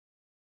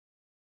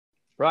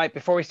Right,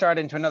 before we start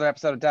into another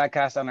episode of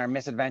Dadcast on our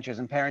misadventures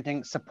in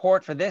parenting,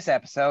 support for this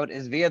episode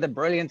is via the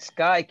brilliant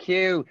Sky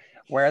Q.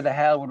 Where the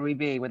hell would we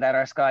be without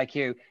our Sky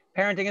Q?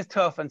 Parenting is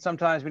tough and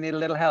sometimes we need a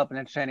little help in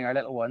entertaining our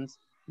little ones.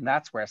 And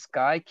that's where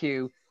Sky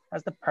Q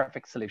has the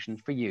perfect solution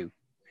for you.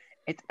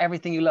 It's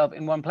everything you love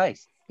in one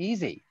place.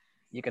 Easy.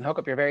 You can hook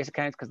up your various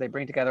accounts because they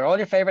bring together all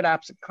your favorite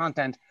apps and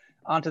content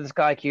onto the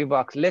Sky Q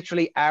box.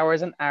 Literally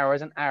hours and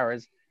hours and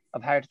hours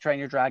of How to Train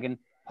Your Dragon,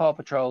 Paw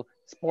Patrol,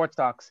 sports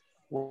docs,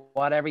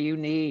 whatever you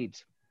need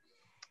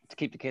to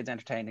keep the kids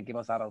entertained and give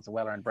us adults a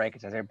well-earned break,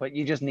 it says here, but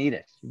you just need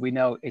it. We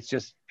know it's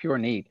just pure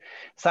need.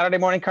 Saturday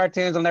morning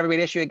cartoons will never be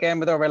an issue again,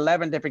 with over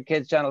 11 different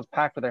kids channels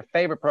packed with their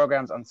favorite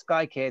programs on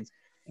Sky Kids,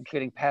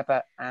 including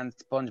Peppa and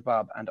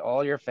SpongeBob and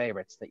all your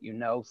favorites that you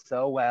know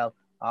so well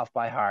off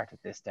by heart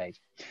at this stage.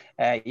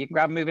 You can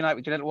grab a movie night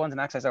with your little ones and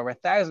access over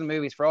 1,000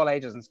 movies for all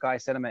ages on Sky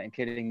Cinema,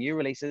 including new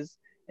releases.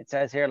 It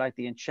says here, like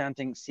the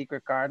enchanting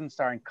Secret Garden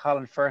starring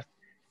Colin Firth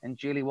and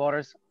Julie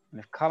Waters. And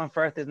if Colin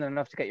Firth isn't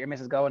enough to get your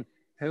missus going,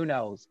 who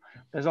knows?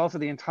 There's also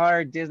the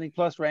entire Disney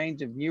Plus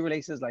range of new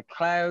releases like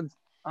Clouds,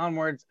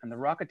 Onwards, and The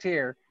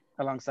Rocketeer,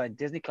 alongside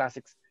Disney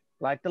classics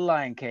like The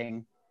Lion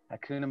King,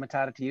 Hakuna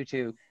Matata to You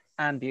Too,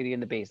 and Beauty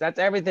and the Beast. That's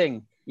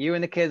everything you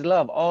and the kids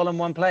love, all in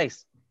one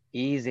place.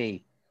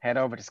 Easy. Head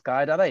over to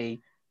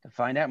sky.ie to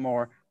find out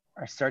more,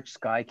 or search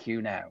Sky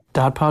Q now.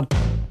 Dad Pod.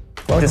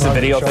 This is a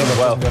video thing as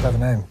well. Doesn't have a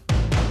name.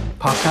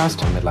 Podcast.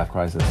 Midlife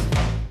crisis.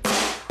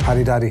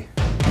 Paddy Daddy.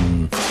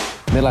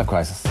 Midlife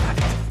crisis.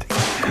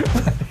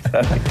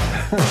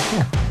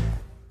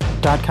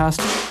 Dadcast.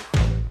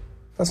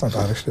 That's not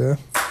bad, actually. Yeah.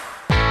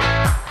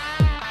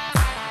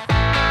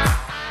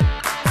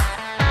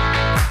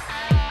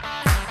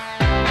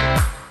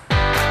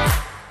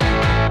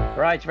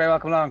 Right, you're very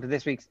welcome along to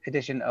this week's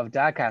edition of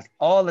Dadcast.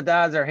 All the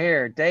dads are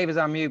here. Dave is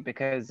on mute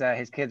because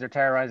his kids are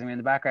terrorizing me in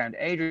the background.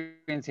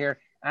 Adrian's here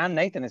and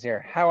Nathan is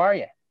here. How are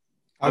you?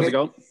 How's it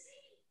going?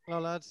 Hello,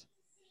 lads.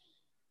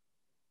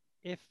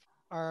 If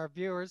our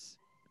viewers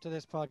to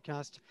this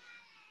podcast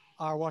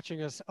are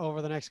watching us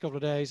over the next couple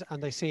of days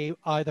and they see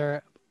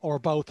either or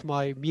both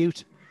my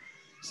mute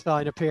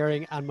sign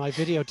appearing and my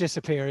video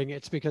disappearing,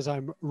 it's because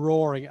I'm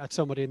roaring at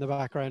somebody in the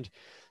background.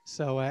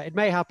 So it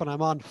may happen.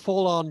 I'm on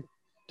full-on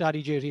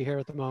daddy duty here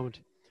at the moment.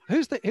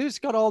 Who's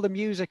got all the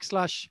music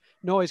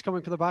 / noise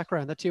coming from the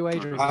background? That's you,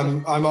 Adrian.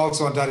 I'm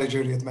also on daddy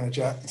duty at the minute,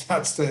 yeah.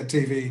 That's the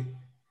TV.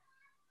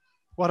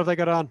 What have they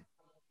got on?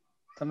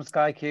 Some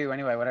Sky Q,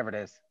 anyway, whatever it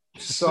is.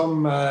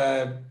 Some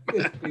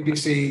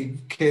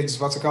BBC Kids,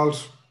 what's it called?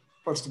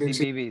 What's the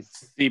BBC?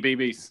 BBs.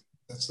 DBBs.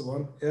 That's the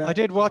one. Yeah. I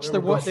did watch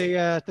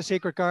the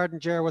Secret Garden,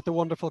 Ger, with the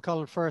wonderful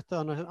Colin Firth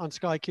on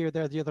Sky Q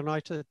there the other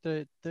night.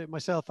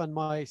 Myself and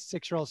my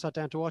 6-year-old sat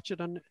down to watch it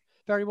and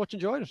very much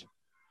enjoyed it.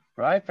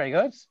 Right, very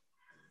good.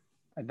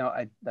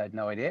 I had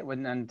no idea.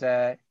 And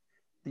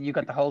you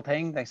got the whole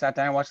thing? They sat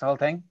down and watched the whole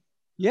thing?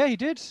 Yeah, he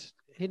did.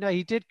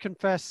 He did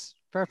confess.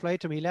 Fair play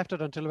to him. He left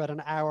it until about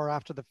an hour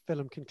after the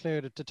film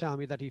concluded to tell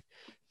me that he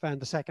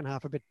found the second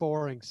half a bit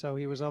boring. So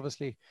he was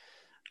obviously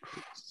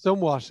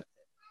somewhat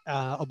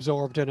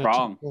absorbed in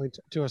it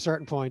to a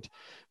certain point.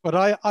 But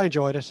I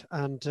enjoyed it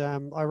and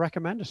I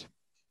recommend it.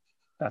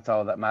 That's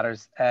all that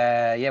matters.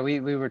 We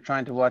were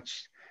trying to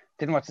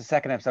didn't watch the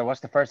second episode,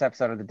 watched the first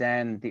episode of The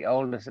Den. The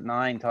oldest at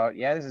 9 thought,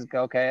 yeah, this is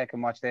okay, I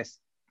can watch this.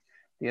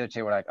 The other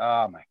two were like,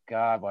 oh my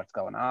God, what's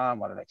going on?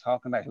 What are they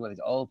talking about? Who are these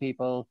old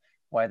people?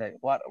 What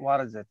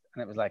is it?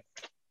 And it was like,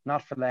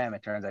 not for them,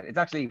 it turns out. It's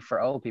actually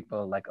for old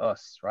people like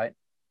us, right?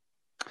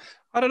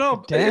 I don't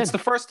know. It's the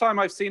first time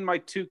I've seen my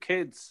two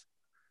kids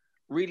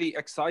really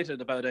excited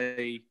about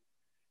a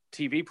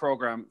TV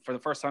program for the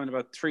first time in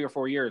about 3 or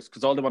 4 years,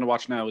 because all they want to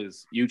watch now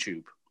is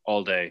YouTube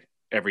all day,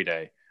 every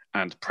day,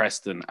 and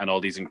Preston and all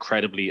these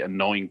incredibly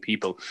annoying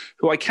people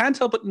who I can't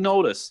help but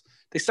notice.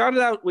 They started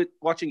out with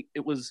watching,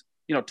 it was,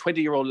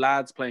 20-year-old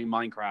lads playing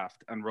Minecraft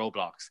and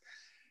Roblox.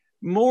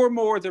 More and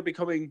more, they're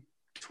becoming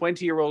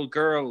 20-year-old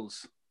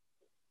girls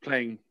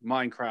playing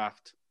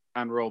Minecraft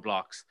and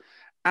Roblox.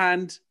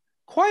 And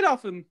quite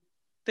often,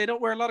 they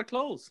don't wear a lot of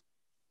clothes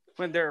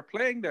when they're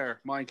playing their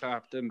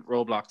Minecraft and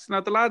Roblox.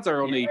 Now, the lads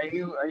are only...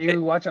 Are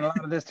you watching a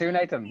lot of this too,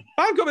 Nathan?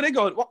 I'm coming in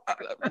going...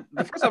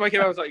 The first time I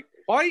came out, I was like,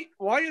 why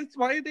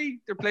are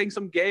they're playing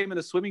some game in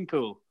a swimming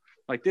pool?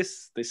 Like,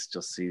 this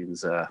just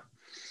seems...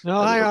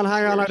 No, hang on.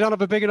 I don't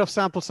have a big enough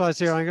sample size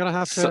here. I'm gonna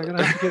have to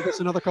give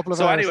this another couple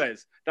of hours. So,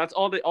 anyways, that's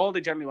all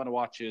they generally want to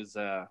watch is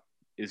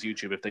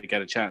YouTube if they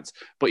get a chance.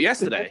 But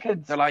yesterday,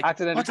 they're like,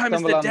 "What time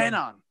is the Den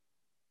on?"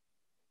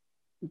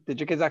 Did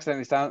your kids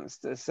accidentally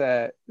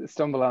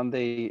stumble on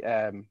the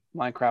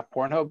Minecraft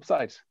Pornhub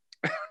site?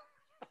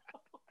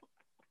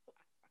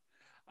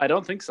 I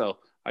don't think so.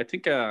 I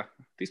think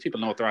these people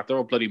know what they're at. They're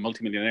all bloody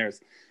multimillionaires.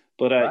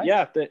 But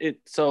right.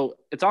 So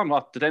it's on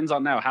what? The Den's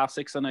on now,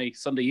 6:30 on a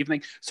Sunday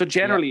evening. So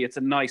generally it's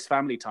a nice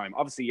family time.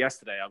 Obviously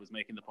yesterday I was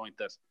making the point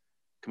that,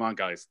 come on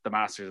guys, the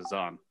Masters is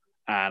on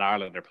and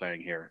Ireland are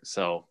playing here.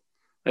 So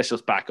let's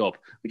just back up.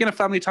 We can have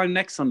family time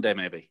next Sunday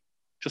maybe,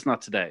 just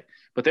not today.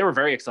 But they were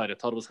very excited,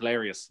 thought it was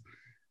hilarious.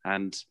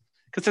 And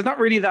because there's not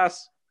really that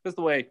because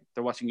the way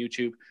they're watching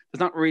YouTube, there's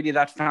not really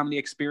that family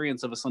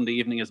experience of a Sunday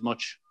evening as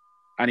much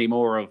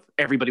anymore of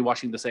everybody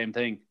watching the same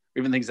thing,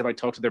 even things they might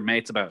talk to their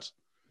mates about.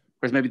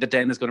 Whereas maybe the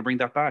Den is going to bring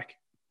that back.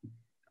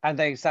 And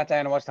they sat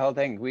down and watched the whole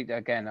thing. We,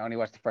 again, only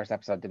watched the first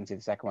episode, didn't see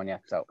the second one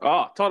yet. So,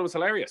 thought it was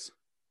hilarious.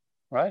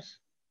 Right?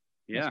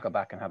 Yeah. Let's go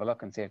back and have a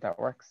look and see if that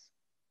works.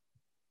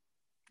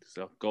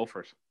 So go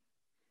for it.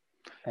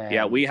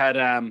 Yeah, we had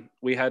a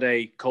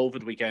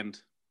COVID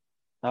weekend.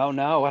 Oh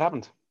no, what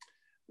happened?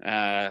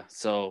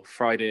 So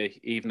Friday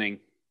evening,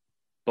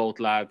 both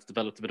lads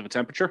developed a bit of a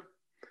temperature,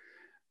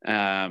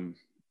 and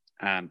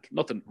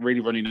nothing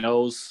really runny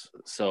nose.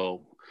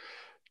 So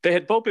they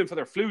had both been for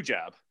their flu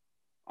jab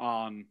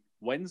on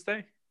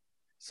Wednesday.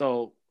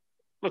 So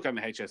look on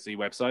the HSE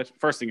website.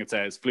 First thing it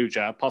says, flu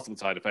jab, possible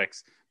side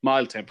effects,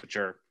 mild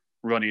temperature,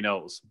 runny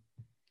nose.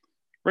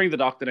 Ring the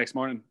doc the next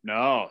morning.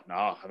 No,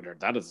 I haven't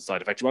heard that as a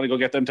side effect. You want to go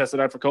get them tested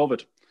out for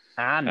COVID?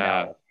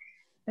 No.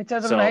 It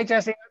says it on the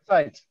HSE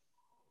website.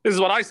 This is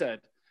what I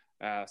said.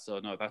 So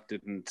no, that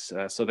didn't.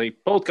 So they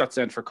both got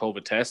sent for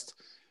COVID test.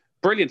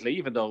 Brilliantly,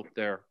 even though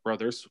they're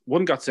brothers.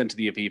 One got sent to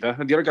the Aviva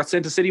and the other got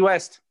sent to City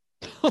West.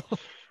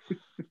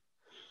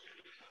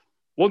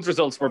 One's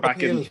results were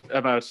back in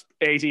about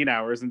 18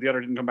 hours and the other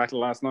didn't come back till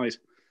last night.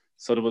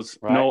 So there was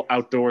no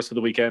outdoors for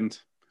the weekend.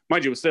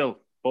 Mind you, it was still,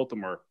 both of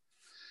them were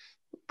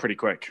pretty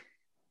quick.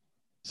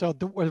 So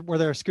were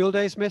there school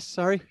days missed?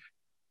 Sorry.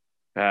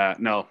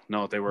 No,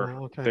 they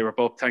were They were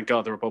both. Thank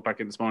God they were both back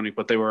in this morning.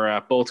 But they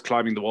were both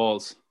climbing the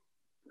walls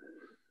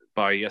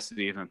by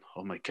yesterday evening.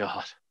 Oh my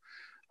God!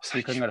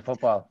 You couldn't go to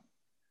football.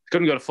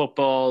 Couldn't go to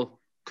football.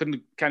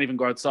 Can't even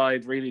go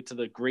outside really to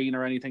the green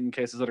or anything in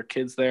case there's other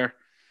kids there.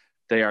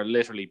 They are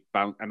literally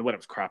and the weather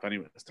was crap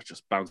anyway. They're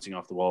just bouncing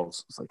off the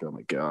walls. It's like, oh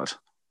my God,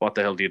 what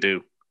the hell do you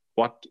do?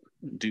 What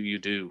do you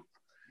do?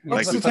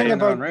 What's the thing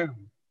about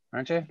room,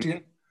 aren't you?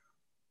 Do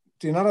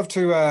you not have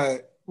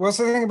to? What's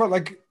the thing about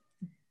like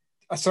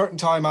a certain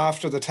time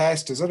after the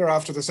test? Is it or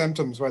after the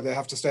symptoms where they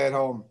have to stay at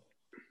home?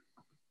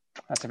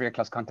 That's severe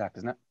close contact,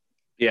 isn't it?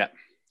 Yeah.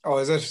 Oh,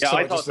 is it? Yeah, so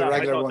I thought just a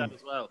regular that one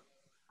as well.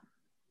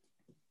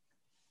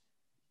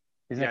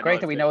 Isn't it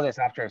great that we know this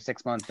after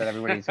 6 months that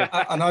everybody's...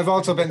 And I've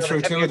also been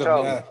through two of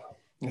them.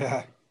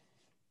 Yeah.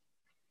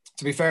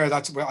 To be fair,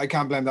 I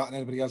can't blame that on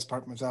anybody else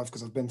apart from myself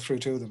because I've been through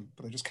two of them,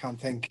 but I just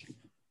can't think.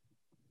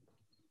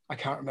 I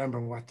can't remember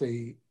what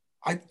there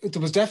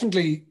was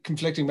definitely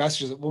conflicting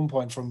messages at one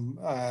point from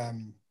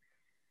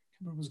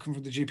it was coming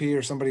from the GP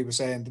or somebody was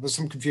saying there was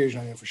some confusion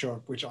on it for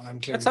sure, which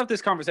I'm clear. Let's have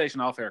this conversation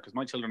off air because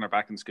my children are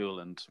back in school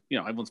and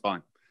everyone's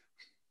fine.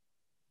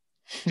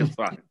 Just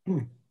fine.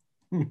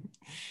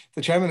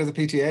 The chairman of the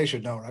PTA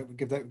should know, right?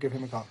 We'll give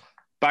him a call.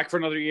 Back for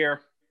another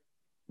year.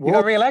 You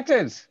got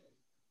re-elected.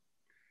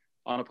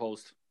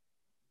 Unopposed.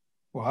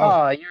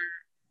 Wow. Oh,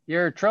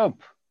 you're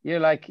Trump. You're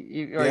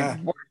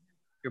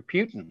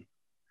Putin.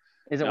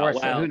 Is it worse?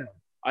 Well, who knows?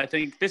 I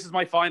think this is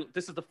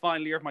the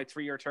final year of my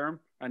 3-year term,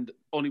 and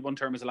only one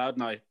term is allowed,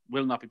 and I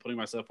will not be putting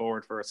myself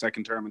forward for a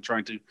second term and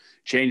trying to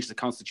change the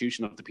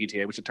constitution of the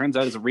PTA, which it turns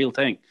out is a real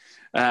thing.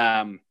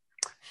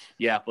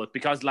 But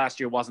because last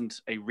year wasn't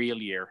a real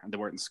year and they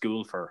weren't in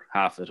school for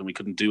half it and we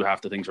couldn't do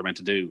half the things we're meant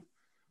to do,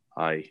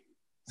 I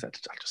said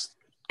I'll just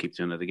keep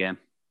doing it again.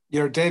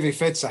 You're Davy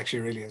Fitz,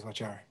 actually, really, is what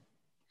you are.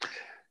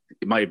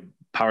 My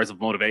powers of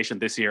motivation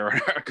this year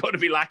are going to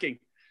be lacking.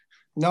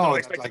 No, don't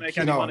expect to make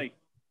any money.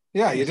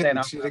 Yeah, you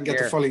didn't get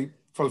to fully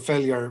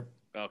fulfill your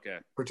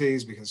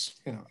expertise because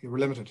you were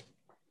limited.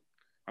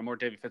 I'm more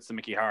Davy Fitz than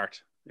Mickey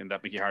Hart in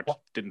that Mickey Hart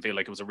didn't feel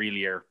like it was a real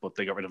year, but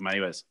they got rid of him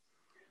anyways.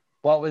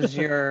 What was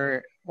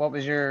the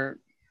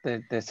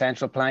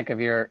central plank of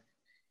your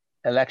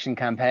election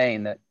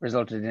campaign that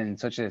resulted in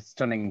such a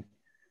stunning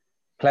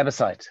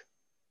plebiscite?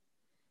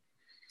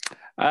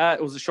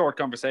 It was a short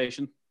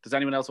conversation. Does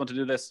anyone else want to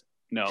do this?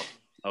 No.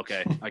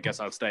 Okay, I guess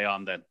I'll stay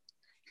on then.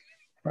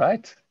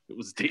 Right. It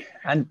was deep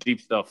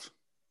stuff.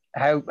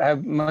 How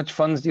much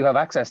funds do you have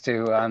access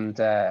to? And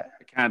I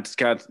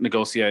can't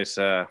negotiate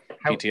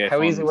PTA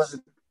funds.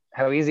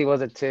 How easy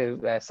was it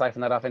to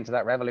siphon that off into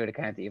that Revolut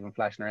account that you've been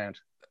flashing around?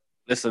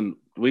 Listen,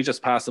 we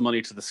just pass the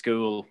money to the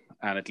school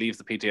and it leaves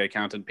the PTA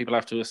account and people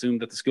have to assume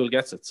that the school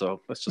gets it.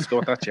 So let's just go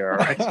with that, all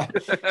right?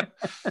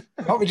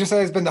 What would you say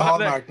has been the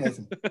hallmark,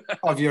 Nathan,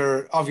 of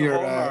your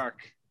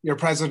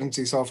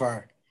presidency so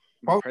far?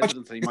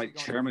 My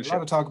chairmanship. A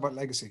lot of talk about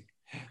legacy.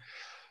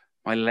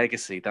 My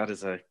legacy, that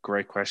is a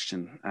great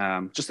question.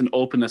 Just an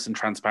openness and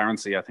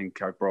transparency I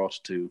think I brought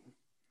to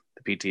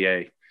the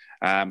PTA.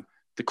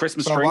 The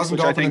Christmas drinks, wasn't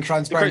which open I think and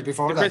transparent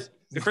before that.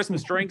 The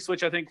Christmas drinks,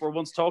 which I think were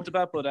once talked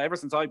about, but ever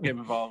since I became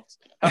involved,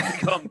 have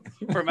become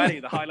for many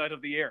the highlight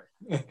of the year.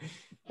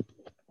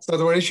 So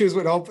there were issues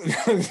with open.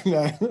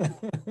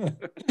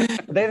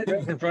 They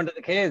did in front of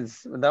the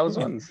kids. Those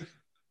ones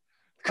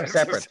are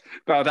separate.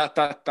 No,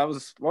 that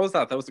was what was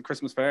that? That was the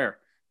Christmas fair.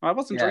 I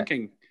wasn't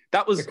drinking.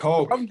 That was the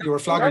Coke. You were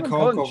flogging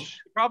Coke. The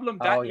problem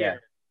that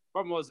year.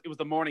 Problem was it was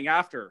the morning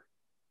after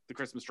the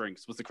Christmas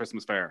drinks was the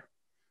Christmas fair,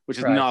 which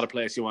is not a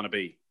place you want to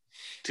be.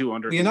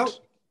 200.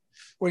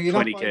 were you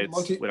 20 not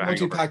kids with a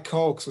multi-pack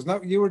Cokes? Was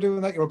that you were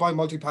doing that? You were buying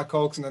multi-pack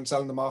Cokes and then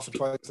selling them off at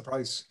twice the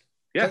price.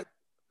 Yeah.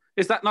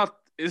 Is that not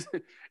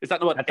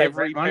what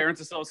every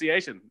parents'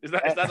 association? Is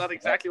that not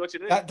exactly what you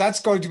do?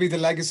 That's going to be the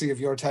legacy of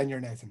your tenure,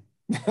 Nathan.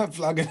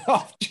 Flogging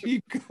off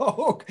cheap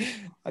Coke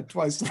at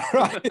twice the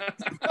price.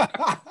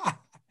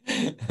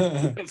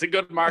 It's a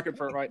good market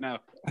for it right now.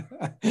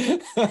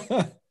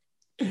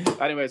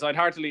 Anyways,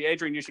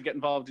 Adrian, you should get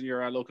involved in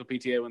your local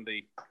PTA when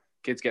the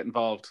kids get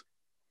involved.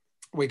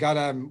 We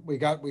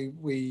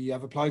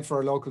have applied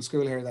for a local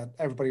school here that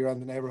everybody around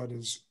the neighbourhood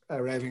is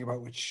raving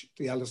about, which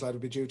the eldest lad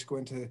will be due to go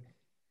into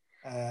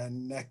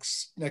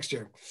next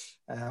year,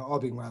 all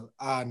being well.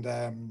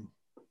 And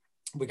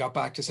we got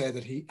back to say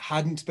that he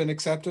hadn't been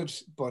accepted,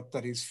 but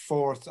that he's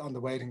 4th on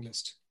the waiting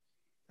list.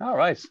 All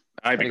right.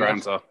 I'd be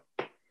grand, so.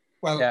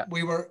 Well, yeah.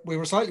 we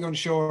were slightly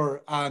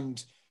unsure,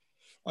 and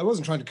I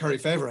wasn't trying to curry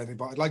favour or anything,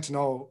 but I'd like to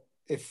know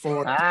if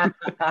 4. No,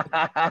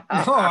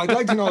 I'd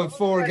like to know if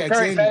 4 gets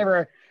in.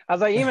 Favor.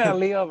 As I emailed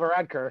Leo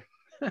Varadkar.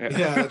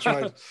 Yeah, that's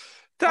right.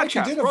 I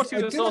did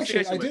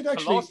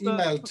actually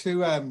email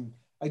to.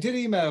 I did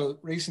email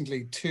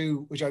recently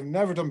to, which I've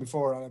never done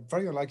before, and I'm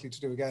very unlikely to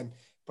do again.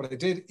 But I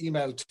did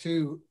email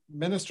 2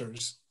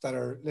 ministers that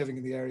are living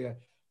in the area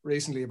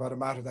recently about a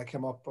matter that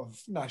came up of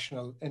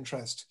national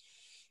interest.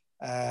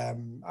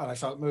 And I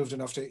felt moved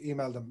enough to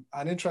email them.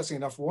 And interestingly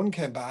enough, one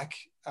came back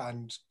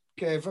and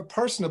gave a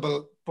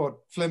personable but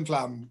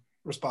flim-flam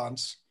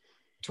response,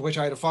 to which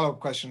I had a follow-up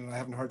question and I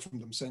haven't heard from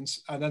them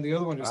since. And then the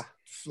other one just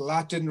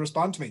flat didn't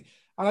respond to me.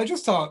 And I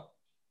just thought,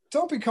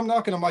 don't come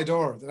knocking on my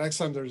door the next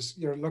time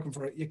you're looking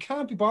for it. You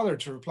can't be bothered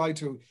to reply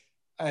to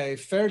a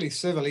fairly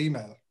civil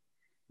email,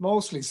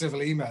 mostly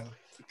civil email.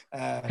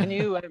 Can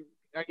you,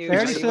 are you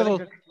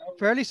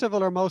fairly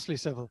civil or mostly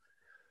civil?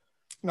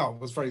 No, it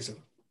was very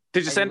civil.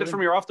 Did you send it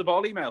from your off the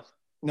ball email?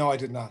 No, I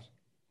did not.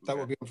 That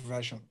would be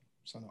unprofessional.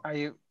 So no.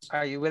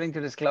 Are you willing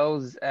to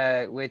disclose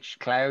which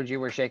cloud you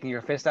were shaking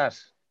your fist at?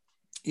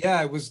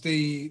 Yeah, it was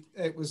the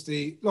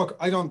look,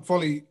 I don't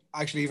fully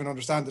actually even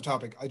understand the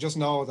topic. I just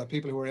know that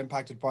people who were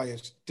impacted by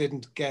it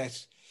didn't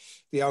get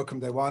the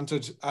outcome they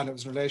wanted, and it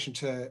was in relation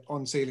to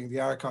unsealing the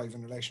archive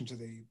in relation to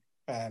the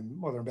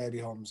mother and baby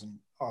homes and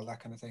all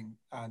that kind of thing.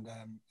 And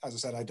as I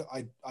said,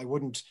 I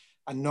wouldn't,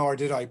 and nor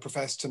did I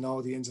profess to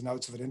know the ins and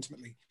outs of it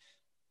intimately.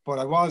 But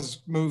I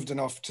was moved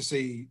enough to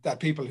see that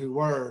people who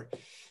were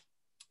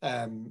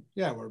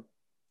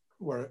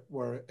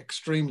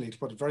extremely, to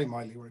put it very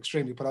mildly, were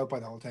extremely put out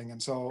by the whole thing.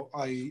 And so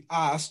I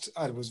asked,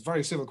 it was a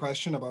very civil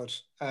question about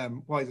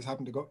why this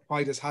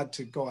had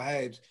to go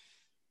ahead.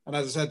 And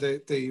as I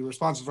said, the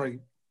response was very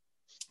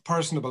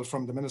personable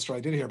from the minister I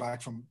did hear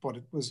back from, but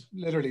it was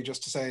literally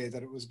just to say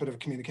that it was a bit of a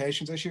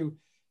communications issue,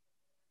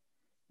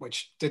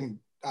 which didn't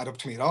add up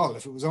to me at all.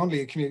 If it was only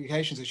a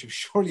communications issue,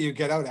 surely you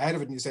get out ahead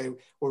of it and you say,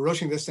 we're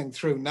rushing this thing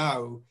through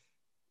now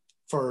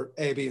for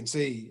A, B, and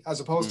C, as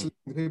opposed to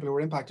the people who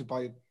were impacted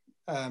by it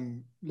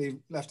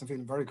left them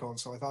feeling very cold.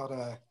 So I thought,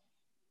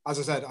 as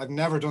I said, I've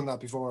never done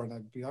that before, and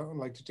I'd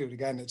like to do it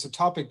again. It's a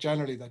topic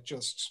generally that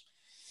just,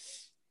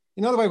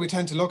 you know, the way we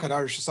tend to look at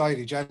Irish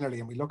society generally,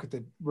 and we look at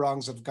the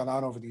wrongs that have gone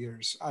on over the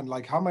years, and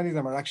like how many of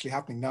them are actually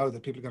happening now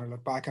that people are going to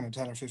look back on in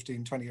 10 or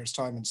 15, 20 years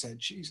time and say,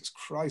 Jesus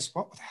Christ,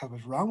 what the hell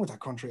was wrong with that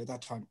country at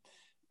that time?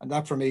 And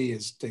that for me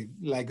is the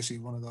legacy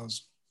of one of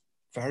those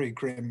very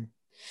grim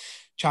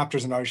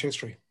chapters in Irish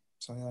history.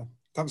 So yeah,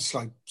 that was a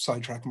slight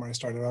sidetrack from where I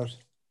started out.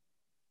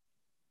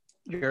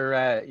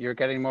 You're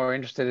getting more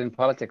interested in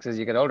politics as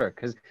you get older,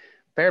 because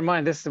bear in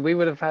mind we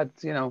would have had,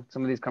 you know,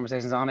 some of these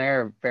conversations on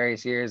air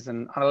various years,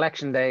 and on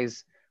election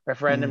days,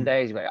 referendum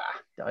days, you're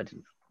like,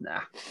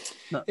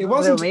 it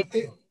wasn't.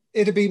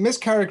 It'd be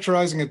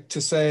mischaracterizing it to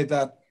say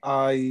that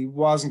I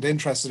wasn't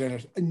interested in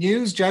it.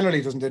 News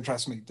generally doesn't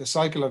interest me. The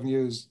cycle of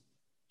news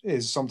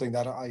is something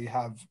that I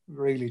have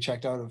really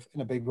checked out of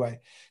in a big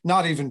way.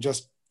 Not even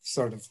just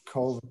sort of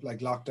COVID, like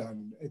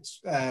lockdown. It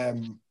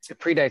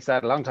predates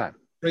that a long time.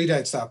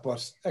 Predates that,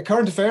 but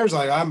current affairs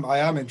I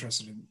am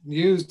interested in.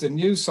 The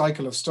news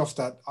cycle of stuff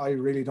that I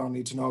really don't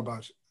need to know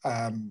about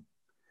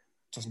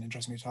doesn't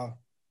interest me at all.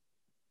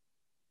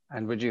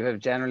 And would you have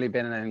generally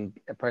been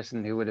a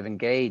person who would have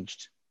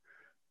engaged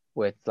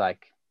with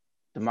like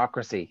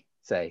democracy,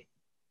 say?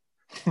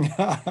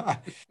 I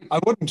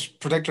wouldn't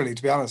particularly,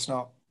 to be honest,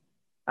 no.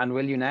 And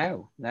will you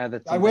now? Now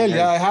that I will,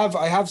 yeah,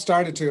 I have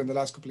started to in the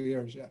last couple of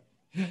years, yeah.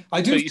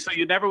 I do. So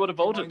you never would have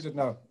voted?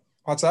 No.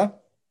 What's that?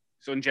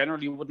 So in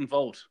general, you wouldn't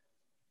vote?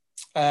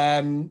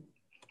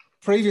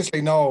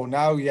 Previously, no.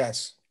 Now,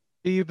 yes.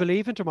 Do you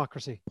believe in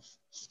democracy?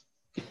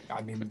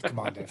 I mean, come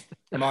on, Dave.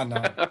 Come on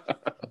now.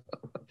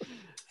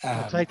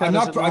 I don't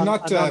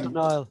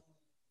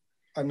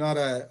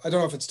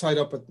know if it's tied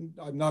up, but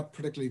I'm not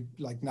particularly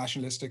like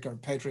nationalistic or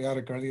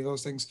patriotic or any of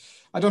those things.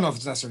 I don't know if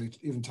it's necessarily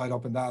even tied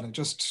up in that.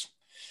 It's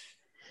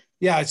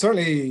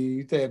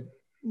certainly the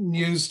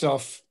news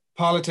stuff,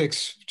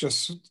 politics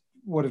just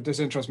would have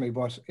disinterested me.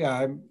 But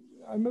yeah,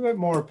 I'm a bit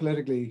more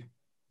politically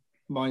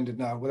minded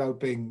now without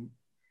being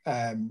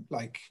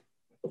like,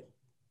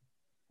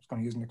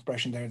 going to use an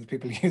expression there that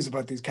people use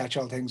about these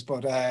catch-all things,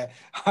 but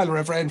I'll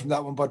refrain from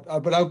that one. But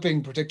without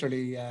being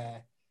particularly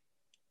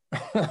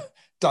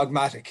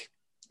dogmatic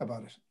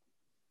about it.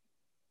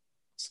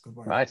 It's a good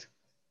word. Right.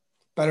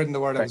 Better than the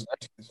word I was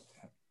about to use.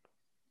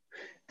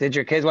 Did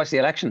your kids watch the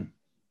election?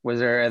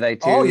 Are they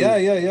too? Oh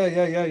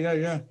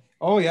yeah.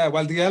 Oh yeah.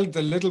 Well,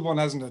 the little one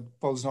hasn't a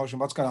false notion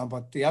what's going on,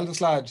 but the eldest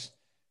lad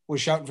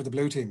was shouting for the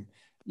blue team.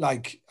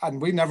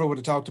 And we never would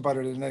have talked about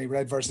it in any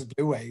red versus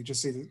blue way. You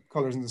just see the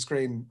colours on the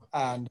screen.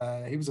 And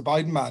he was a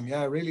Biden man.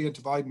 Yeah, really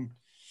into Biden.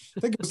 I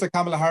think it was the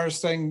Kamala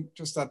Harris thing,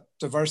 just that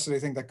diversity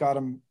thing that got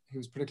him. He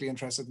was particularly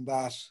interested in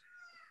that.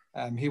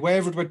 He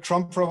wavered with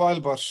Trump for a while,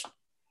 but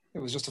it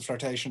was just a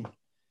flirtation.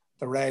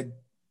 The red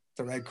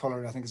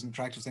colour, I think, is an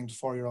attractive thing to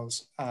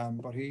 4-year-olds.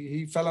 But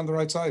he fell on the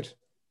right side.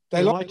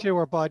 My two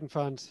were Biden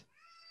fans.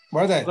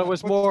 Were they? But it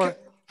was more...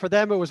 For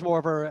them, it was more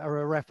of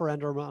a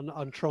referendum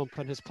on Trump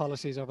and his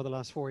policies over the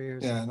last 4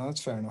 years. Yeah, no,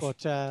 that's fair enough. But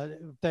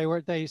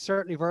they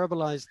certainly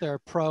verbalized their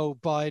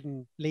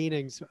pro-Biden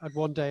leanings at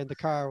one day in the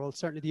car. Well,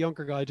 certainly the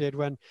younger guy did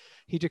when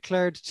he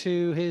declared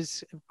to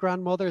his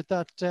grandmother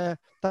that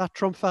that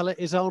Trump fella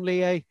is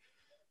only a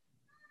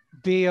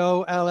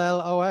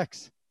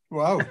BOLLOX.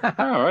 Wow!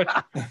 All right,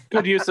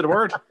 good use of the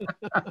word.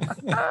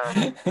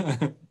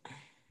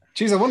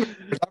 Jeez, I wonder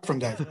where that from,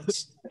 Dave.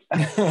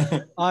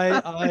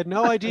 I had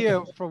no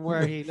idea from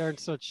where he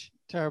learned such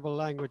terrible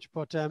language.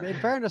 But in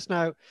fairness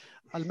now,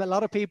 a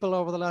lot of people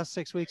over the last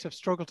 6 weeks have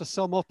struggled to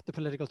sum up the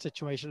political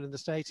situation in the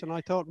States. And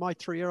I thought my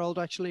 3-year-old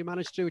actually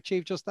managed to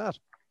achieve just that.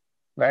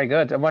 Very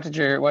good. And what did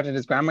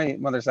his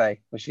grandmother say?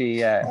 Was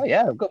she, oh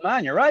yeah, good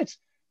man, you're right?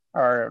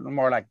 Or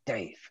more like,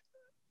 Dave?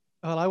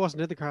 Well, I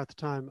wasn't in the car at the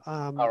time.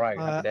 All right,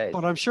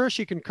 but I'm sure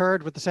she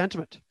concurred with the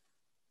sentiment.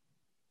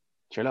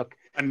 Sure, look.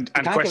 And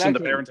question the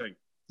parenting.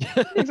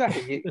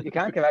 Exactly. You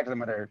can't get back to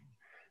them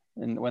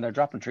when they're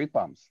dropping truth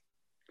bombs.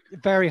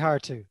 Very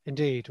hard to,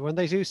 indeed. When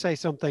they do say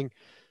something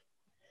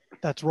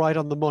that's right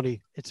on the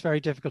money, it's very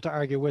difficult to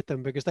argue with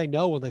them because they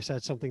know when they've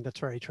said something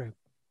that's very true.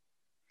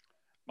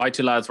 My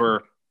two lads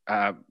were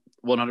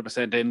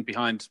 100% in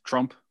behind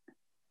Trump.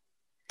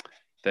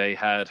 They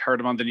had heard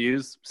him on the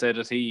news, said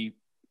that he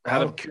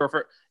had a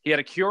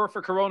cure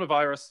for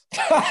coronavirus.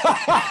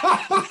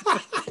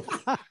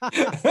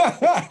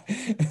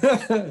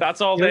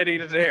 That's all they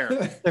needed to hear.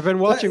 They've been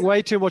watching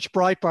way too much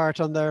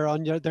Breitbart on their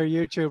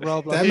YouTube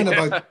Roblox. Them and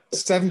about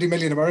 70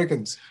 million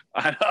Americans.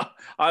 I know.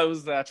 I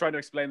was trying to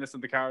explain this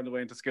in the car on the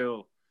way into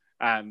school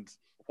and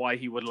why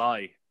he would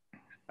lie,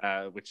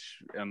 which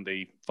on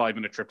the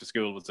 5-minute trip to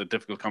school was a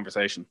difficult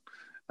conversation.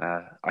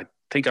 I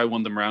think I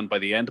won them around by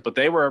the end, but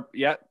they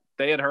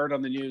had heard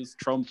on the news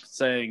Trump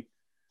saying,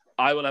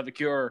 I will have a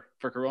cure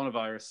for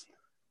coronavirus.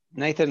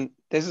 Nathan,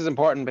 this is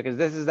important because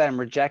this is them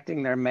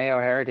rejecting their Mayo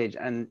heritage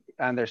and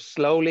they're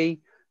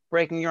slowly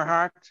breaking your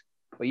heart.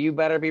 But you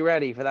better be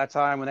ready for that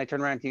time when they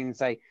turn around to you and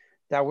say,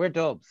 "That we're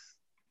Dubs.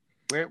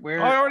 I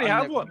already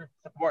have one.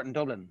 Supporting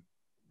Dublin."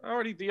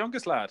 Already, the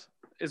youngest lad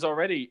is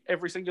already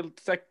every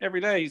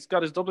day he's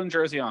got his Dublin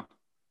jersey on.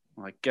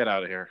 I'm like, get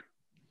out of here.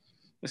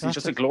 This is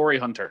just a glory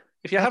hunter.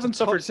 If you haven't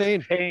suffered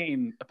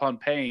pain upon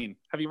pain,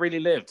 have you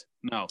really lived?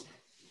 No.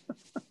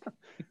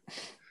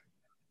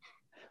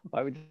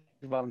 Why would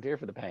you volunteer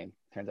for the pain?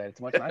 Turns out it's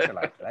a much nicer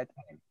life without the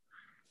pain.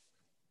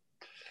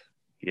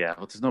 Yeah,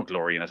 but there's no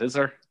glory in it, is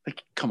there?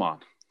 Like, come on.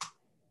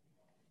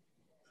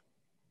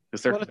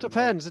 Is there? Well, it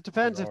depends. It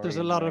depends if there's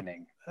a lot of...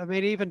 I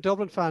mean, even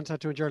Dublin fans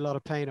had to endure a lot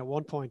of pain at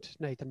one point,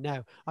 Nathan.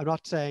 Now, I'm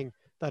not saying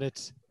that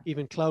it's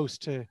even close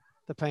to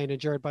the pain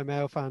endured by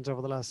Mayo fans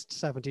over the last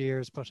 70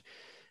 years, but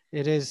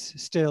it is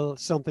still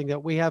something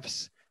that we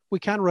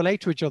can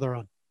relate to each other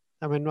on.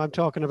 I mean, I'm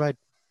talking about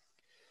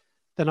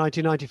the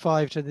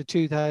 1995 to the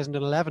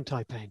 2011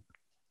 type pain.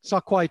 It's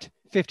not quite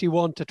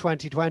 51 to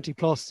 2020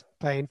 plus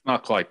pain.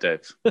 Not quite,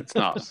 Dave. It's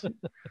not.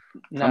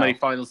 No. How many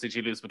finals did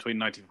you lose between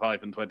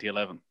 95 and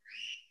 2011?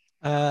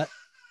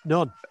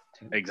 None.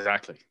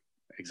 Exactly.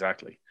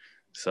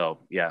 So,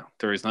 yeah,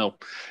 there is no...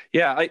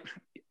 Yeah,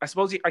 I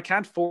suppose I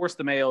can't force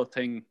the Mayo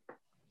thing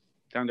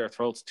down their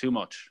throats too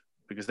much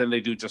because then they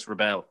do just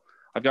rebel.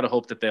 I've got to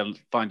hope that they'll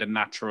find a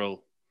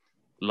natural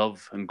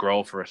love and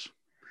grow for it.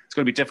 It's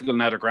going to be difficult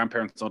now their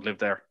grandparents don't live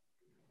there.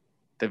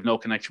 They have no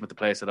connection with the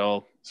place at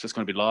all. It's just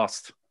going to be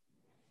lost.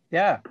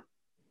 Yeah.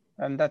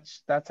 And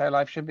that's how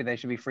life should be. They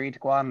should be free to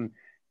go on and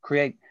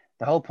create.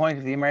 The whole point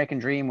of the American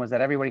dream was that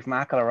everybody from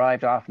Achill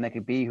arrived off and they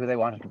could be who they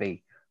wanted to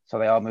be. So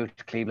they all moved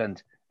to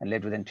Cleveland and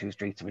lived within 2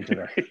 streets of each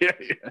other.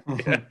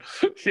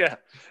 Yeah.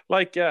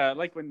 Like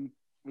when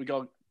we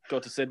go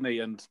to Sydney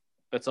and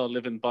let's all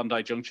live in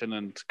Bondi Junction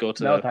and go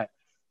to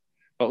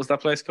what was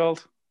that place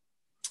called?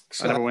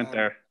 I never went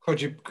there.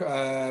 Could you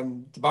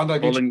the Bondi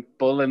Beach?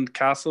 Bullen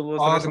Castle was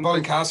Oh, the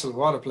Bullen Castle,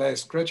 what a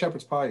place. Great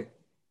shepherd's pie.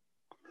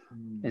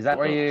 Is that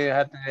where you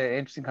had the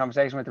interesting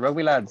conversation with the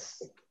rugby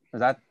lads?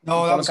 Was that?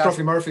 No, that was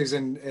Scruffy Murphy's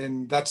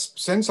in that's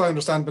since I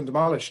understand been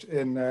demolished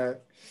in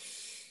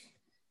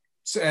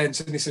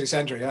Sydney City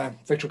Centre, yeah.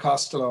 Victor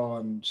Costello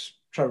and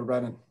Trevor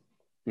Brennan.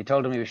 You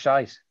told him he was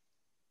shite.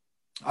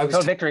 I was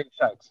told Victor he was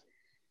shite.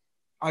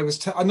 I was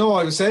telling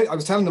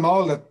them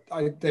all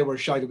that they were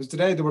shite. It was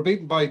today they were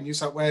beaten by New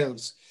South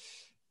Wales.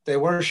 They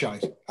were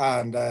shite,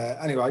 and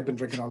anyway, I'd been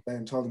drinking all day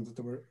and told them that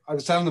they were. I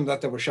was telling them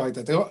that they were shite.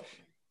 That they,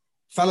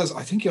 fellas,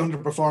 I think you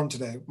underperformed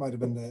today. Might have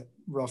been the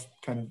rough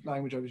kind of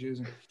language I was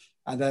using.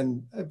 And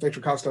then Victor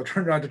Costello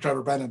turned around to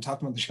Trevor Brennan,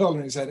 tapped him on the shoulder,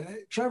 and he said,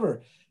 "Hey,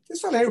 Trevor,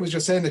 this fella here was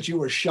just saying that you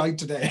were shite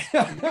today."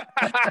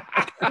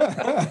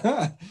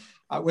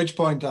 At which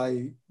point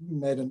I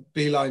made a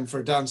beeline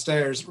for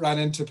downstairs, ran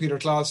into Peter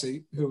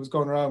Clossy, who was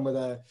going around with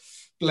a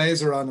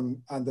blazer on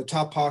him, and the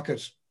top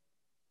pocket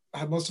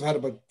must have had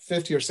about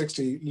 50 or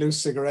 60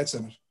 loose cigarettes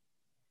in it,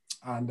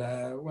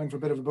 and went for a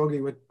bit of a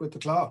boogie with the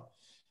claw.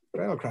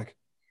 Rail crack.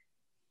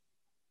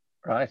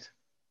 Right.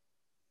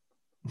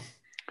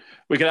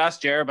 We could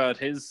ask Jer about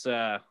his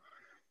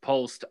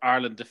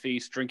post-Ireland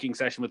defeat drinking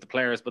session with the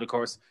players, but of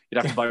course you'd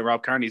have to buy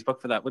Rob Kearney's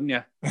book for that, wouldn't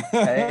you?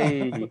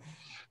 Hey.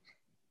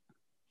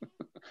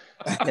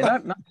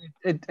 not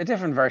a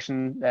different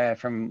version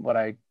from what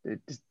I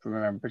just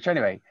remember. But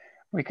anyway,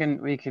 we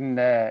can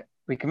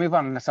move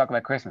on and let's talk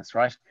about Christmas,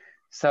 right?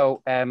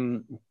 So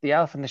the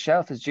Elf on the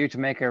Shelf is due to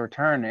make a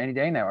return any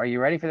day now. Are you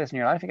ready for this in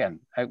your life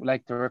again?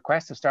 Like the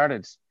requests have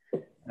started,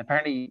 and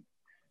apparently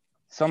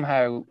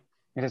somehow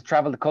it has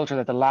traveled the culture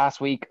that the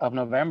last week of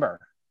November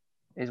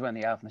is when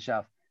the Elf on the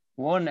Shelf.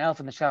 One Elf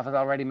on the Shelf has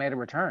already made a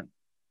return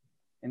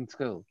in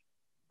school.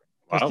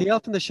 Does the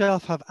Elf on the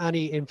Shelf have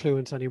any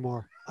influence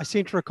anymore? I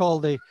seem to recall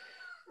the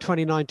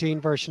 2019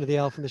 version of the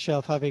Elf on the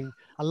Shelf having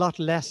a lot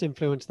less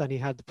influence than he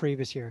had the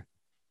previous year.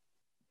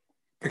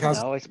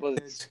 Because I suppose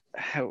it's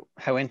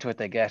how into it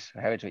they get,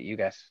 how into it you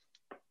get.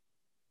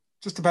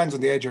 Just depends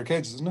on the age of your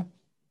kids, doesn't it?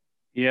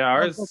 Yeah,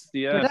 ours.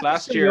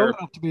 Last year young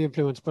enough to be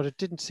influenced, but it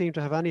didn't seem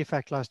to have any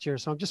effect last year.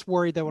 So I'm just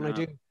worried that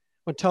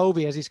when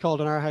Toby, as he's called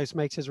in our house,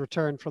 makes his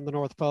return from the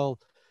North Pole,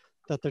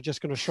 that they're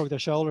just going to shrug their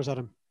shoulders at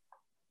him.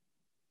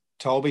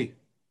 Toby,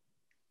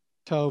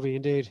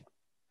 indeed.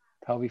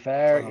 Toby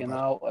Fair,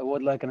 I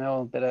would like an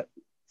old bit of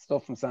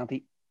stuff from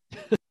Santi.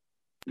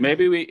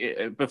 Maybe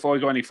we, before we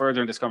go any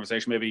further in this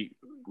conversation, maybe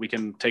we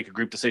can take a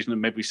group decision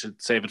and maybe we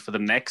should save it for the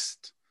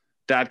next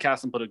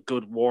Dadcast and put a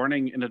good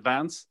warning in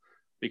advance,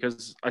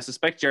 because I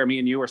suspect Jeremy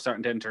and you are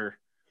starting to enter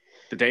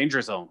the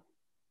danger zone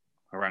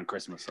around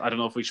Christmas. I don't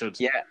know if we should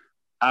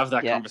have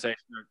that conversation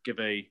or give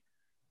a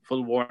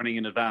full warning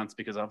in advance,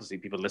 because obviously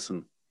people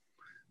listen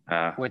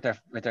with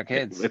their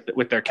kids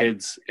with their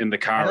kids in the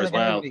car as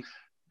well.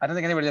 I don't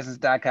think anybody listens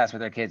to Dadcast with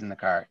their kids in the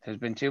car. There's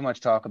been too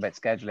much talk about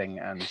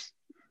scheduling and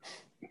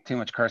too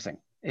much cursing.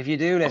 If you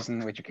do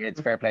listen with your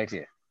kids, fair play to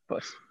you.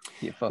 But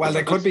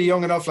they could be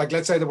young enough. Like,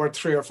 let's say they were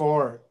 3 or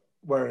 4,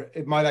 where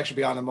it might actually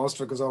be on and most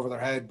of it goes over their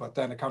head. But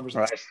then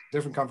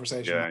different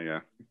conversation.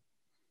 Yeah.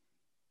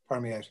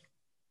 Permeate.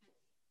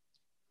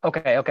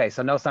 Okay.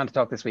 So no Santa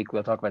talk this week.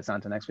 We'll talk about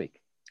Santa next week.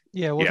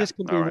 Yeah, well, this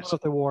can be one of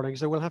the warnings.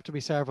 There will have to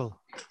be several.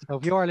 So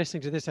if you are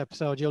listening to this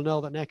episode, you'll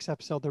know that next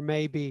episode there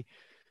may be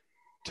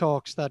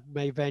talks that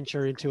may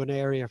venture into an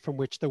area from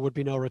which there would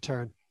be no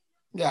return.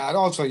 Yeah, and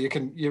also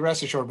you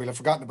rest assured we'll have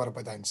forgotten about it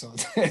by then. So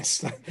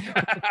it's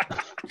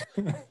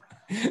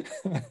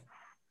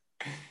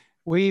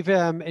we've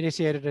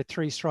initiated a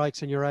 3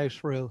 strikes and you're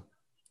out rule.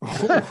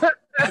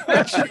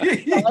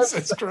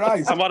 Jesus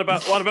Christ! And what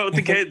about with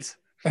the kids?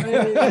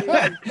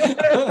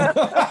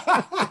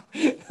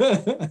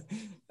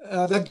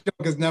 That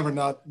joke is never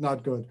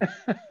not good.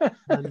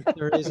 And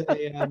there is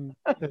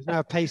there's now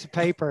a piece of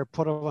paper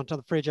put up onto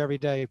the fridge every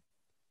day,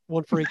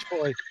 one for each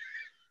boy,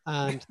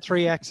 and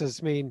 3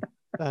 X's mean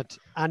that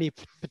any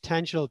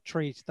potential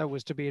treat that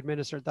was to be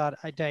administered that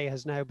day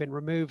has now been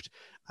removed,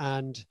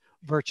 and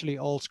virtually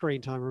all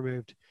screen time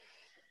removed.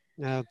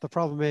 Now the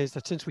problem is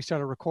that since we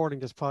started recording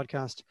this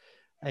podcast,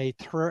 a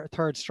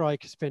third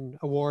strike has been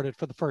awarded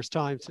for the first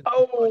time since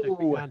the project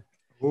began.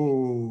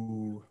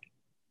 Ooh.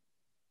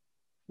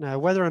 Now,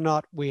 whether or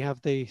not we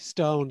have the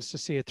stones to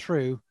see it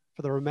through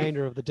for the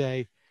remainder of the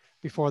day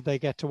before they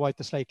get to wipe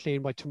the slate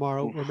clean by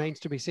tomorrow remains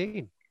to be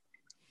seen.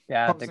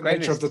 Yeah, what's the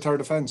nature of the third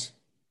offence?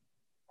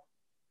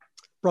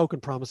 Broken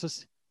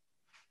promises.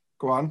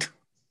 Go on.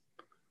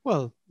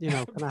 Well,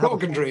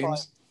 broken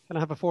dreams. Can I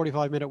have a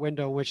 45-minute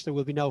window in which there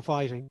will be no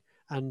fighting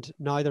and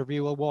neither of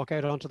you will walk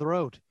out onto the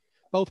road?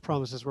 Both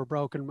promises were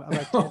broken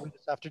about 10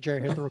 minutes after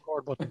Jerry hit the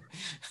record button.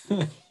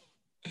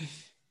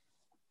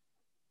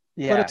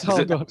 Yeah, but it's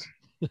all good.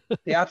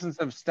 The absence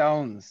of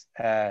stones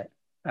and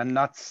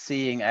not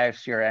seeing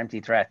out your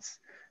empty threats,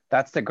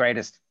 that's the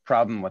greatest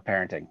problem with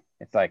parenting.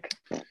 It's like,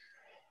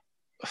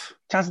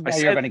 chances are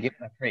you're going to give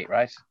them a treat,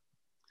 right?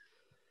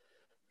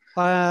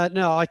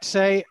 No, I'd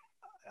say,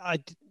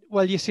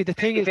 well, you see, the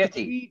thing is,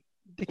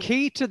 the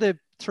key to the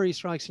 3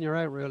 strikes and you're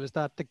out rule is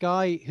that the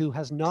guy who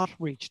has not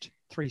reached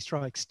 3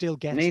 strikes still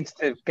needs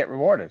to get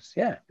rewarded.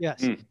 Yeah.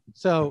 Yes.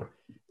 So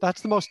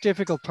that's the most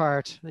difficult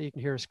part. You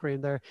can hear a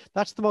scream there.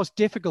 That's the most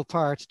difficult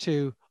part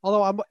to,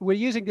 although we're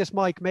using this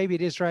mic, maybe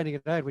it is drowning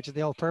it out, which is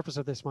the whole purpose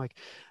of this mic.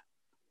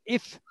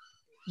 If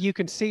you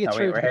can see it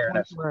through where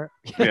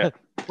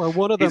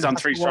one of them, he's on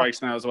 3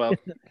 strikes now as well.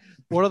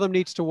 One of them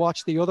needs to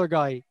watch the other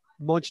guy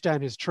munch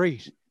down his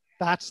treat.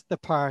 That's the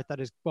part that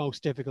is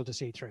most difficult to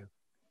see through.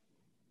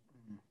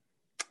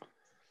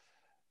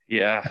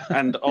 Yeah,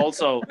 and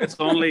also it's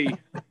only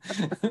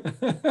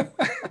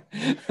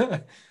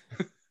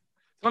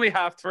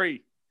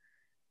 3:30.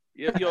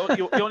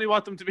 You only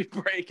want them to be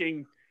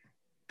breaking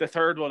the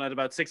third one at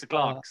about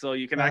 6:00, so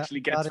you can actually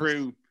get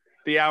through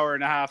the hour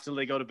and a half till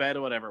they go to bed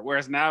or whatever.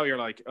 Whereas now you're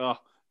like, oh,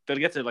 they'll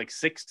get to like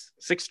six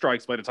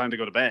strikes by the time they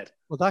go to bed.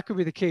 Well, that could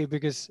be the key,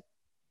 because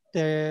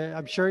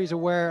I'm sure he's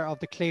aware of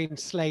the clean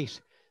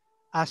slate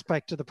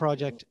aspect of the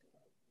project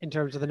in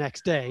terms of the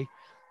next day,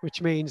 which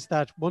means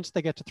that once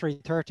they get to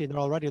 3:30 and they're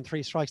already on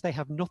 3 strikes, they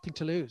have nothing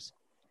to lose.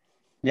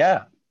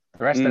 Yeah,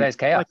 the rest of the day is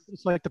chaos.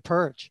 It's like the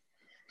purge.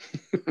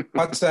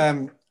 What's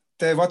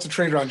Dave? What's a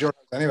treat around your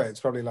house anyway? It's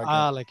probably like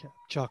a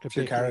chocolate, a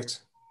few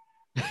carrots,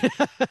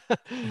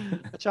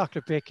 a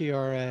chocolate bicky,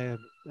 or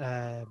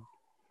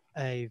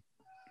a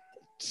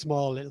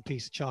small little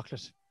piece of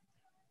chocolate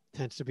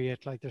tends to be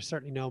it. Like, there's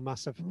certainly no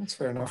massive. That's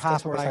fair enough.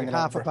 Half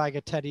a bag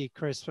of Teddy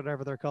Crisps,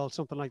 whatever they're called,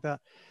 something like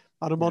that.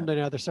 On a Monday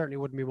now, there certainly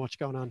wouldn't be much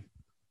going on.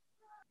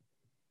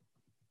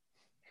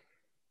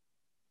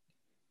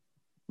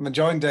 I'm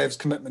enjoying Dave's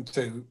commitment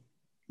to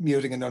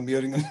muting and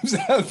unmuting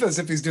himself as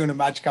if he's doing a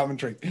match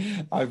commentary.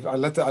 I'll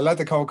let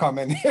the co-com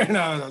in here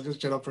now, and I'll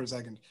just shut up for a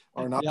second.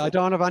 Or not. Yeah, I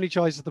don't have any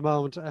choice at the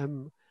moment.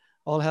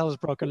 All hell has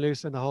broken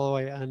loose in the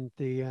hallway, and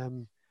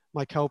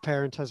my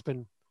co-parent has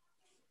been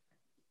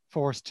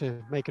forced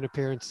to make an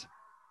appearance.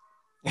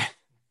 Do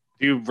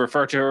you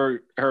refer to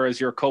her as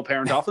your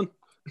co-parent often?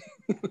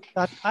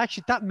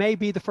 That may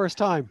be the first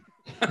time.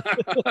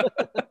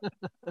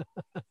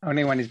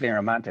 Only when he's being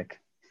romantic.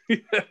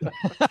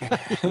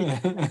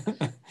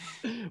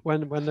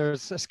 when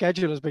there's a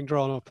schedule has been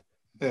drawn up.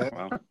 Yeah.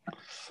 Well,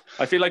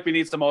 I feel like we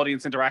need some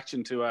audience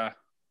interaction for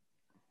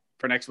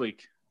next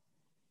week.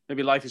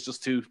 Maybe life is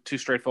just too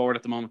straightforward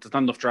at the moment. There's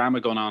not enough drama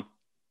going on.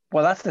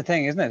 Well, that's the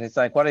thing, isn't it? It's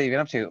like, what have you been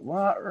up to?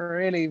 What,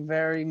 really?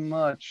 Very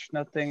much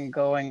nothing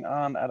going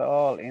on at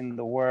all in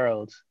the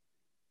world.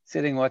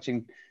 Sitting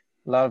watching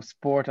a lot of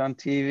sport on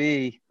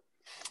TV.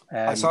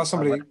 I saw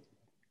somebody.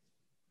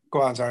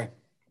 Go on, sorry.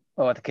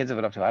 Oh, what the kids have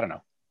been up to, I don't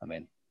know. I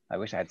mean, I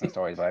wish I had some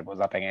stories, but I was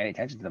not paying any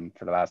attention to them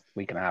for the last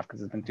week and a half because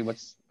there's been too much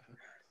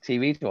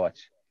TV to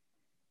watch.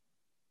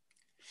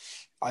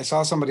 I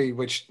saw somebody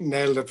which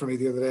nailed it for me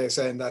the other day,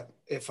 saying that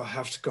if I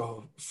have to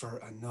go for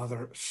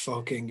another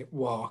fucking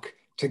walk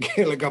to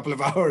kill a couple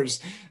of hours,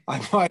 I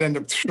might end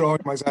up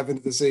throwing myself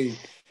into the sea.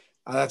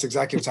 And that's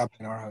exactly what's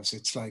happening in our house.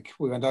 It's like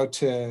we went out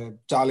to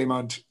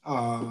Dollymount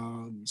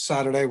on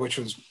Saturday, which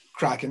was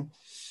cracking.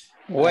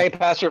 Way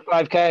past your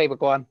 5K, but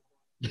go on.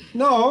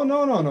 No.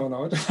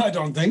 I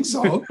don't think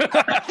so.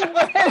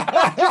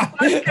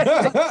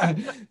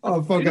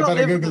 Oh, fuck, I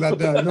better Google that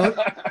now.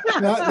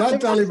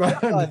 Not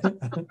Dollymount.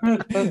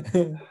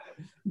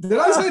 Did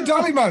I say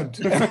Dollymount?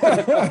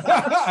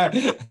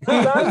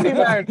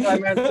 Dollymount. I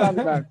meant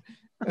Dollymount.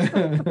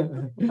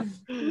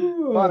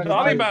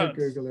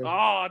 Dollymount.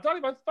 Oh,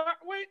 Dollymount.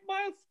 Wait,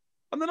 Miles.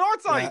 On the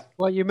north side. Yeah.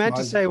 What you meant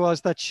to say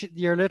was that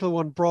your little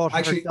one brought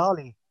her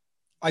dolly.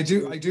 I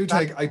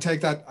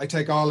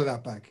take all of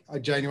that back. I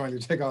genuinely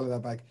take all of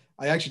that back.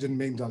 I actually didn't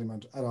mean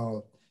Dollymount at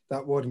all.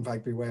 That would in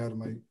fact be way out of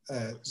my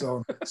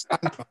zone.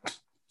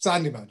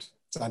 Sandymount.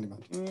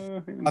 Sandymount,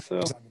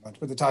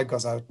 where the tide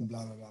goes out and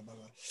blah blah blah blah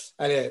blah.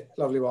 Anyway,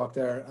 lovely walk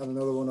there, and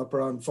another one up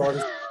around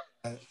 40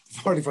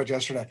 foot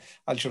yesterday.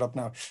 I'll shut up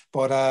now.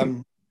 But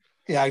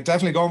yeah,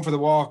 definitely going for the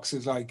walks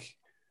is like,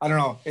 I don't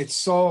know. It's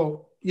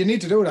so, you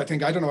need to do it. I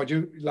think, I don't know what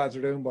you lads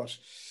are doing, but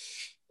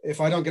if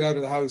I don't get out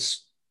of the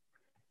house,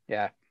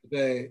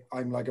 today,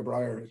 I'm like a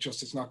briar.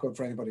 It's not good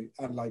for anybody.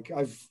 And like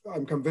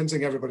I'm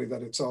convincing everybody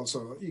that it's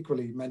also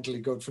equally mentally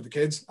good for the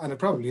kids, and it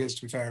probably is,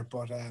 to be fair.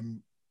 But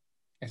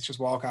it's just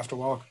walk after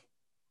walk.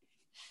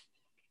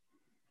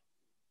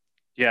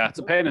 Yeah, it's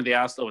a pain in the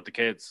ass though with the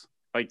kids.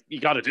 Like, you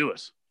got to do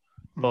it,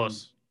 but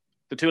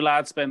the two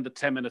lads spend the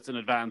 10 minutes in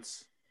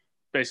advance,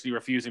 basically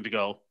refusing to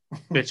go,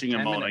 bitching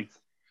and moaning.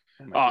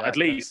 At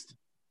least.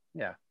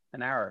 Yeah,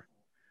 an hour.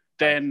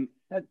 Then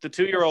the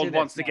 2-year-old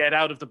wants to get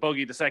out of the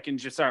buggy the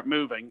second you start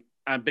moving,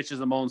 and bitches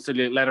and moans till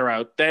you let her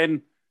out.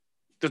 Then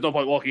there's no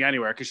point walking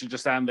anywhere because she'll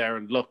just stand there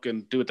and look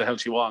and do what the hell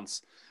she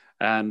wants.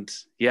 And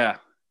yeah,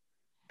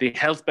 the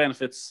health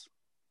benefits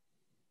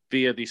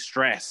via the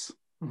stress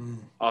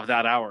of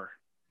that hour,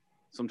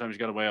 sometimes you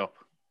got to weigh up.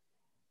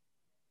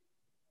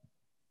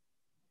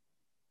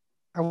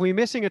 Are we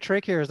missing a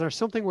trick here? Is there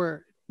something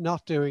we're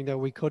not doing that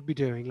we could be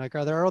doing? Like,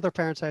 are there other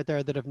parents out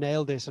there that have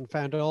nailed this and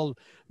found all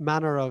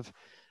manner of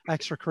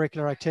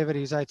extracurricular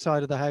activities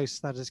outside of the house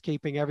that is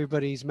keeping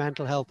everybody's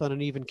mental health on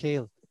an even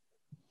keel?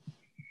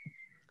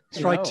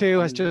 Strike 2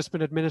 has just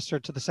been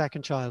administered to the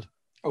second child.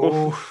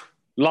 Oh,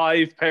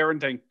 live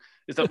parenting.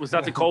 Was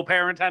that the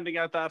co-parent handing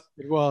out that?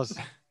 It was.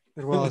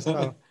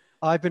 So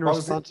I've been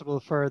responsible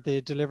for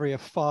the delivery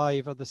of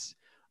 4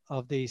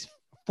 of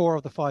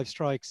the 5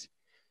 strikes.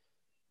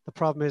 The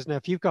problem is now,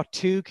 if you've got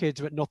 2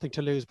 kids with nothing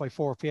to lose by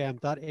 4 p.m.,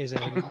 that is a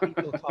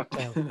lethal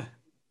cocktail.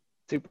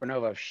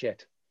 Supernova of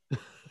shit.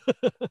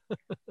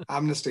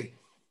 Amnesty.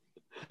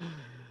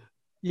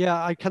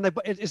 Yeah, can they?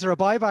 Is there a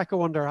buyback? I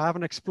wonder. I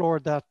haven't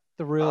explored that.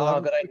 The real. Oh,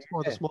 good idea.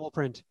 Explored the small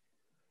print.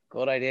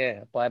 Good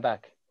idea. Buyback.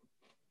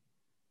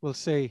 We'll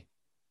see.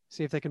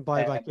 See if they can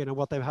buy back in and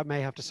what they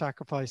may have to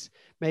sacrifice.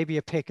 Maybe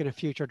a pick in a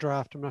future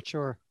draft. I'm not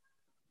sure.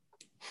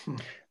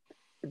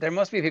 There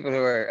must be people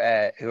who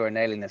are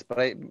nailing this, but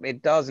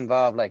it does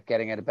involve like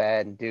getting out of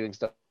bed and doing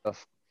stuff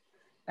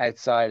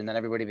outside, and then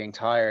everybody being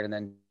tired, and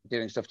then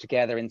doing stuff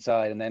together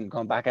inside, and then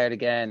going back out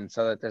again,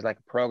 so that there's like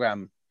a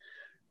program.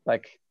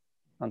 Like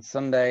on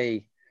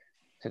Sunday,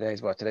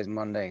 today's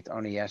Monday. It's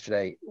only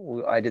yesterday.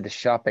 I did the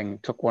shopping.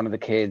 Took one of the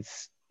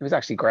kids. It was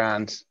actually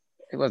grand.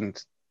 It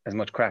wasn't as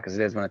much crack as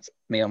it is when it's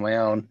me on my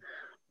own.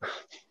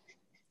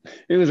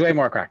 It was way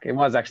more crack. It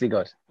was actually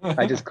good.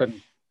 I just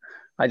couldn't.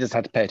 I just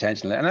had to pay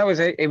attention to it, and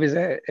it was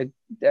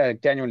a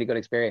genuinely good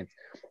experience.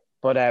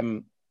 But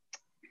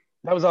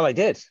that was all I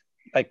did.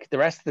 Like the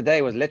rest of the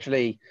day was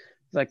literally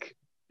like,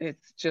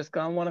 it's just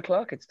gone 1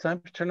 o'clock. It's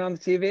time to turn on the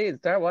TV and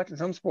start watching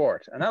some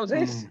sport, and that was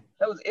it.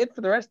 That was it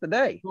for the rest of the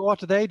day. What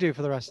did they do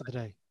for the rest of the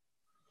day?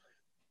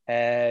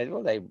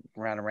 Well, they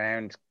ran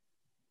around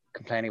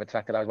complaining about the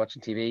fact that I was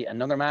watching TV.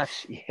 Another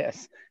match,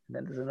 yes. And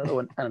then there's another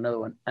one, and another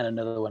one, and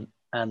another one,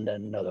 and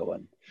another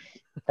one.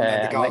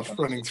 The golf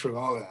running through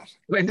all of that.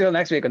 Wait until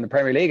next week when the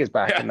Premier League is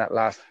back in that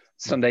last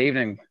Sunday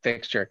evening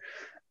fixture.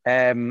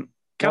 Can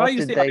I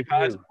use the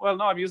iPad? Well,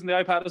 no, I'm using the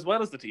iPad as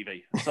well as the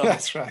TV. So.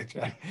 That's right.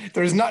 Yeah.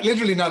 There's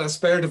literally not a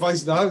spare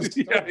device in the house.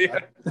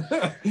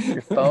 Yeah.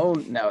 Your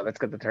phone? No, that's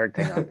got the third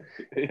thing on.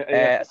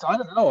 So I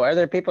don't know. Are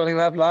there people who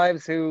have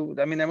lives who,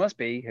 I mean, there must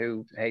be,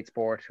 who hate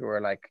sport, who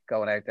are like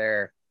going out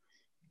there,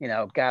 you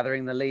know,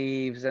 gathering the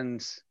leaves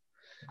and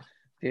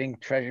doing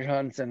treasure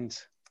hunts and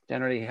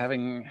generally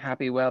having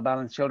happy,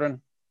 well-balanced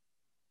children.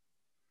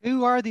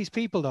 Who are these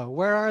people, though?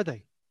 Where are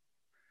they?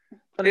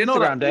 You know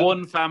that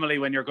one family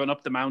when you're going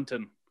up the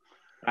mountain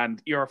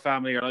and your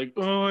family are like,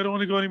 oh, I don't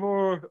want to go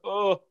anymore.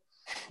 Oh,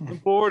 I'm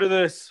bored of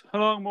this. How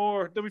long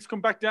more? Then we've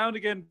come back down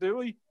again, do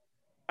we?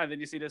 And then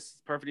you see this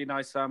perfectly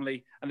nice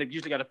family and they've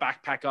usually got a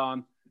backpack on.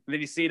 And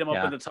then you see them up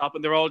at the top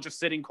and they're all just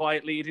sitting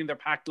quietly, eating their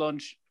packed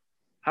lunch,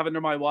 having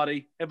their my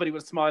waddy, everybody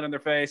with a smile on their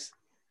face.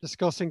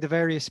 Discussing the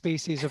various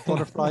species of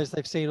butterflies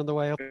they've seen on the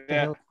way up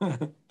the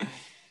hill.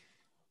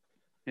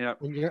 Yeah.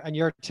 And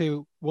you're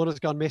two, one has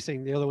gone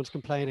missing, the other one's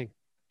complaining.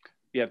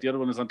 Yeah, the other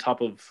one is on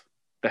top of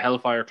the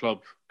Hellfire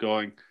Club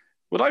going,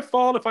 would I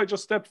fall if I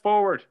just stepped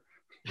forward?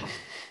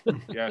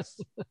 Yes.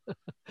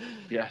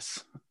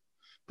 Yes.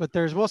 But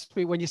there must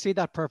be, when you see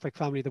that perfect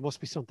family, there must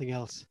be something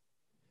else.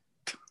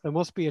 There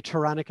must be a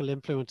tyrannical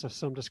influence of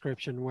some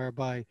description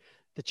whereby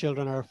the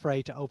children are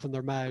afraid to open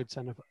their mouths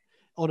and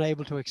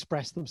unable to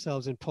express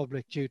themselves in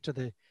public due to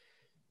the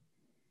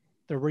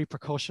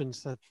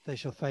repercussions that they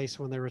shall face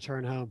when they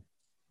return home.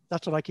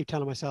 That's what I keep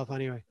telling myself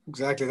anyway.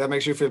 Exactly. That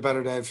makes you feel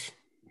better, Dave.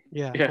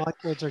 Yeah. My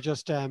kids are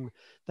just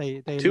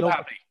they too love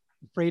happy.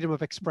 Freedom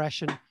of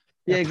expression.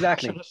 Yeah,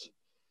 exactly. Passionate.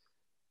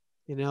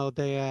 You know,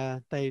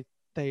 they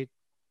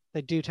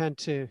do tend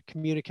to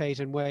communicate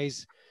in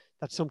ways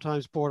that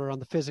sometimes border on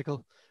the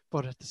physical,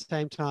 but at the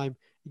same time,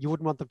 you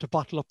wouldn't want them to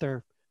bottle up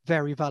their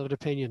very valid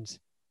opinions.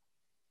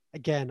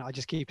 Again, I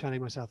just keep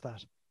telling myself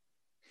that.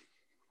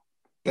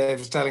 Dave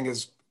is telling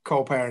his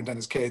co-parent and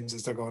his kids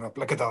as they're going up,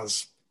 look at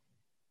those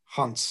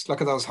hunts. Look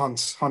at those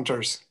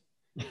hunters.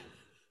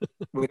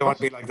 We don't want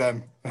to be like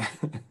them.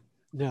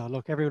 No,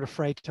 look, everyone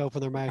afraid to open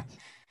their mouth.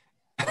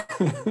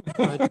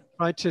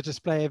 Trying to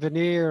display a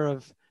veneer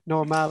of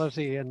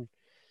normality and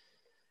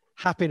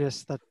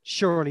happiness that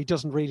surely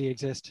doesn't really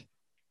exist.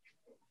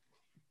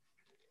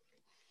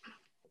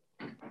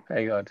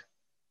 Very good.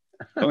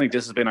 I think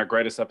this has been our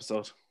greatest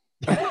episode.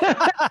 But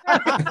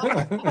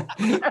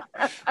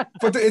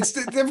it's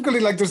the difficulty,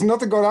 like there's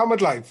nothing going on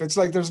with life. It's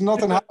like there's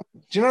nothing happening.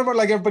 Do you remember,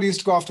 like, everybody used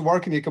to go off to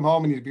work and you come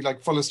home and you'd be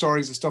like full of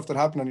stories of stuff that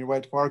happened on your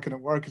way to work and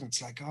at work, and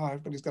it's like, oh,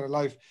 everybody's got a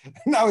life.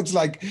 Now it's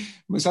like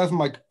myself and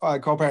my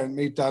co-parent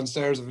meet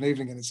downstairs of an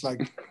evening and it's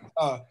like,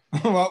 oh,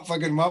 what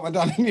went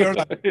on in your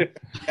life?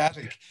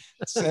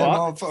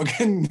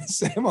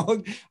 Same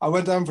old. I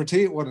went down for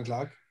tea at 1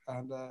 o'clock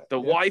and the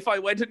Wi-Fi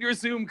went on your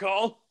Zoom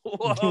call.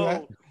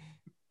 Whoa.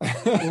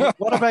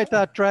 What about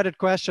that dreaded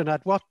question?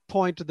 At what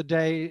point of the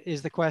day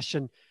is the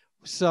question,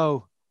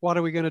 so what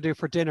are we going to do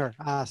for dinner,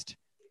 asked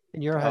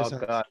in your house? Oh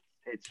God,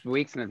 it's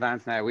weeks in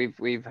advance now.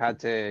 We've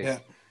had to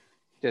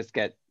just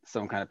get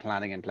some kind of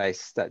planning in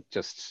place that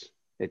just,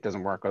 it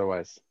doesn't work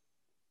otherwise.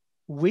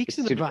 Weeks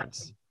in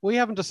advance? We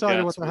haven't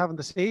decided what we're having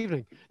this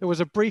evening. There was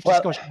a brief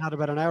discussion had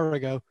about an hour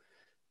ago.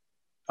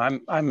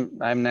 I'm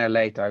now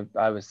late.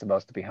 I was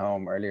supposed to be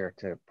home earlier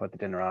to put the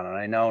dinner on, and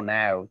I know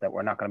now that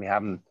we're not going to be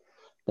having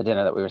the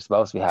dinner that we were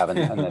supposed to be having,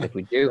 and that if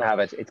we do have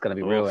it, it's going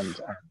to be ruined.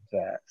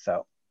 And,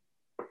 so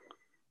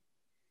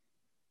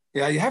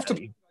yeah, you have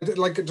to,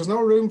 like, there's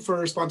no room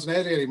for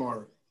spontaneity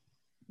anymore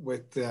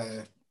with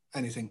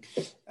anything.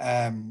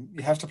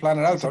 You have to plan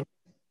it out.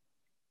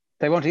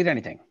 They won't eat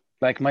anything.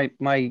 Like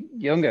my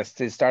youngest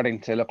is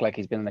starting to look like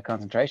he's been in a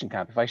concentration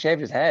camp. If I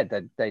shaved his head,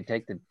 they'd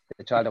take the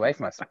child away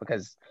from us,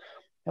 because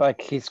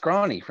Like he's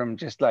scrawny from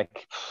just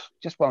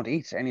won't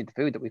eat any of the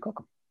food that we cook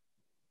him.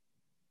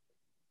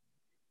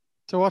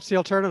 So what's the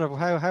alternative?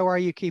 How are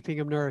you keeping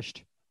him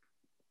nourished?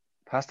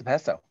 Pasta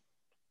pesto.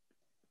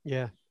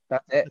 Yeah.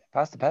 That's it.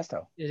 Pasta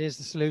pesto. It is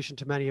the solution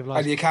to many of life.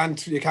 And you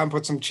can't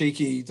put some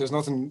cheeky, there's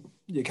nothing,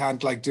 you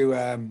can't like do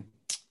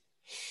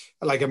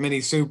like a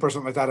mini soup or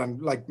something like that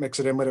and like mix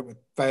it in with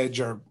veg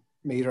or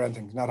meat or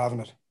anything. Not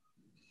having it.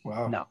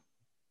 Wow. No.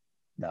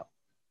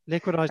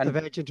 Liquidize the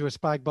veg into a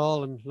spag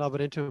ball and lob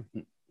it into him.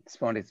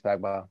 Spawn eat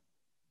spag ball.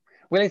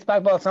 We'll eat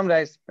spag ball some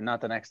days, but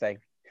not the next day.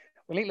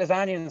 We'll eat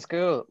lasagna in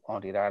school.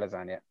 Won't eat our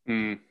lasagna.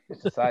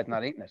 Just decides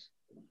not eating it.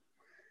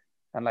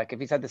 And like if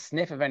he's had the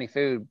sniff of any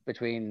food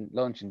between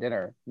lunch and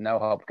dinner, no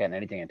hope of getting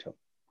anything into him.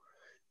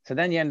 So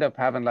then you end up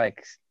having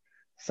like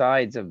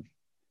sides of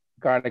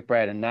garlic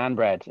bread and naan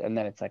bread, and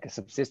then it's like a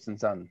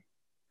subsistence on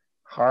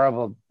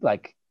horrible,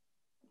 like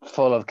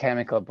full of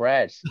chemical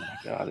bread. Oh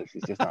my God, this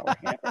is just not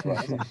working out.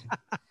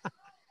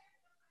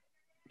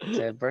 It's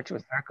a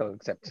virtuous circle,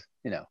 except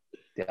the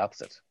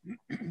opposite.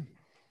 Do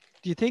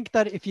you think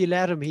that if you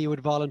let him, he would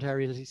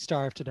voluntarily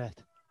starve to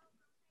death?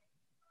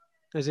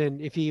 As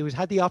in, if he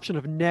had the option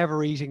of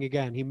never eating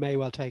again, he may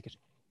well take it.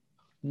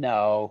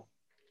 No,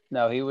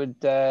 he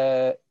would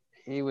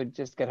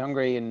just get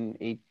hungry and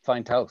eat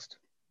fine toast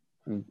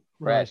and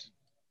bread. Right.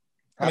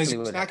 And is he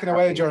snacking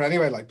away, Jared,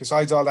 anyway? Like,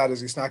 besides all that,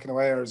 is he snacking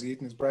away or is he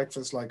eating his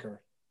breakfast?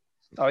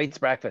 Oh, eats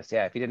breakfast.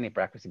 Yeah, if he didn't eat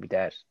breakfast, he'd be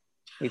dead.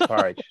 Eats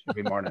porridge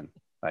every morning.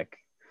 Like,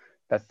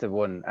 that's the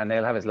one. And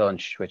they'll have his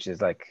lunch, which is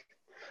like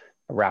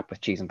a wrap with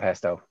cheese and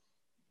pesto,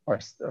 or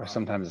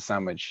sometimes a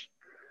sandwich.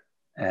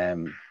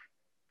 And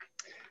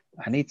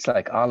eats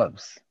like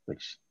olives,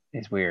 which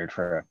is weird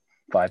for a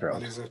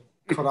 5-year-old. He's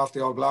cut off the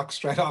old block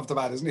straight off the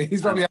bat, isn't he?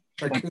 He's probably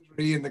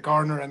charcuterie in the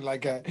corner and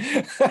like a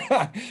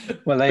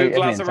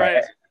glass of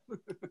red.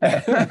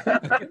 Let's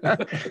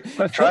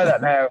try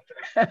that now.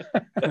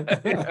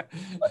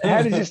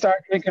 How did you start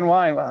drinking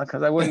wine? Well,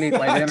 because I wouldn't eat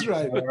my dinner. That's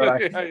right.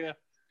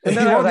 And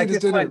then I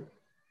was like,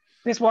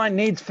 this wine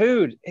needs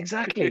food.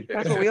 Exactly.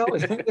 That's what we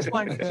always do. This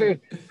wine needs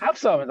food. Have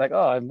some. It's like,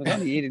 I'm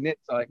only eating it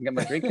so I can get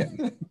my drink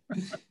in.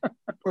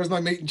 Where's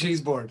my meat and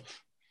cheese board?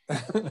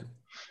 Dave's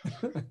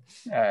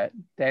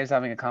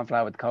having a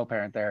conflab with the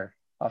co-parent there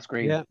off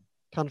screen. Yeah,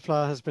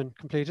 conflab has been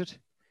completed.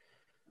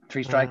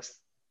 3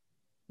 strikes.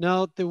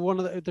 No,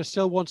 there's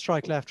still 1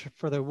 strike left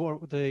for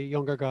the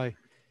younger guy,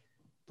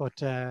 but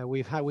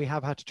we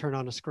have had to turn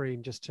on a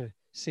screen just to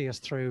see us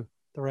through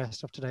the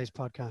rest of today's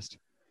podcast.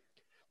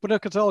 But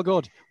look, it's all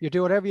good. You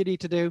do whatever you need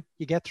to do.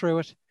 You get through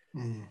it.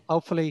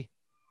 Hopefully,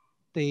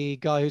 the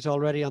guy who's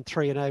already on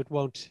 3 and out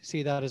won't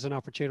see that as an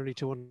opportunity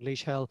to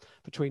unleash hell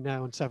between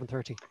now and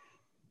 7:30.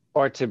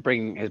 Or to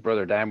bring his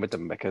brother down with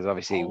them, because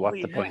obviously,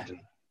 what's the point?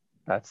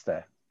 That's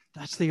the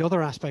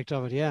other aspect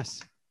of it.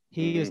 Yes.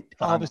 He is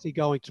obviously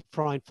going to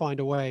try and find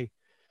a way.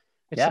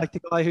 It's like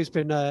the guy who's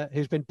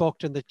been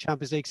booked in the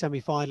Champions League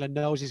semi-final and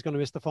knows he's going to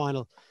miss the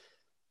final,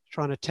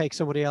 trying to take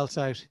somebody else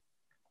out.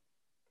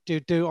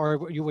 When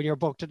you're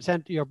booked at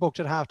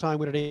halftime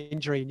with an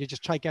injury and you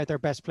just take out their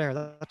best player.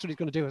 That's what he's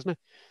going to do, isn't it?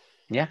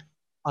 Yeah.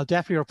 I'll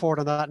definitely report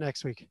on that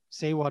next week.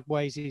 See what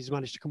ways he's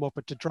managed to come up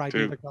with to drag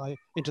the other guy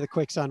into the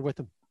quicksand with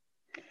him.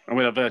 And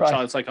we'll have a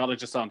child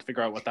psychologist on to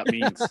figure out what that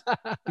means.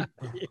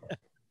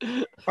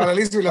 Well, at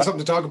least we'll have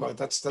something to talk about.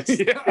 That's the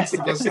plus.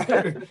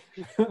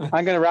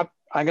 I'm gonna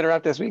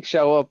wrap this week's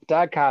show up.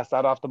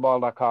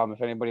 Dadcast@offtheball.com.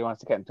 If anybody wants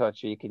to get in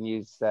touch, you can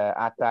use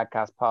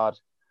 @DadcastPod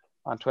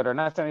on Twitter. And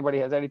if anybody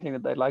has anything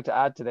that they'd like to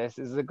add to this,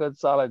 this is a good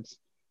solid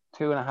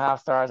 2.5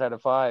 stars out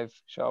of 5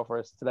 show for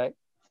us today.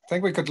 I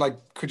think we could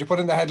you put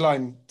in the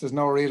headline? There's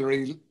no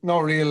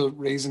real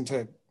reason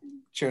to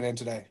tune in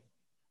today.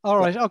 All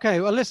right.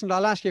 Okay. Well, listen,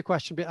 I'll ask you a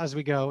question as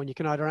we go, and you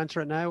can either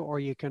answer it now or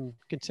you can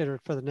consider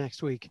it for the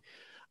next week.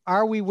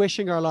 Are we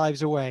wishing our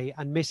lives away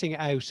and missing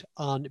out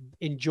on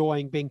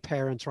enjoying being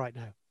parents right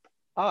now?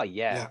 Oh,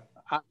 yeah.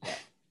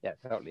 Yeah,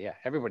 totally. Yeah.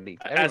 Everybody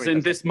as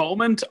in this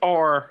moment,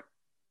 or?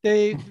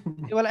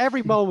 Well,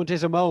 every moment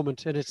is a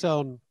moment in its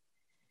own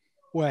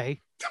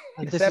way.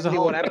 And this is a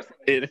whole episode.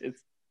 It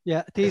is.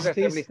 Yeah. These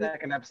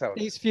 72nd episode.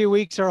 These few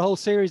weeks are a whole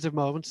series of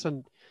moments.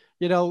 And,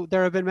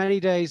 there have been many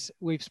days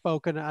we've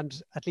spoken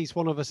and at least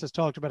one of us has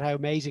talked about how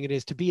amazing it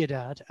is to be a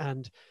dad.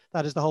 And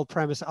that is the whole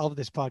premise of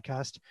this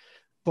podcast.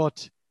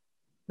 But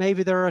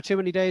maybe there are too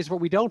many days where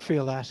we don't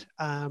feel that.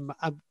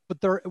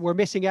 But we're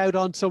missing out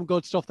on some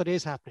good stuff that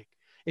is happening.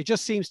 It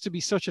just seems to be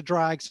such a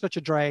drag, such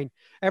a drain.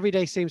 Every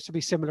day seems to be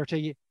similar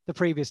to the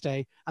previous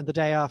day and the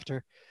day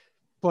after.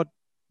 But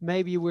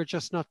maybe we're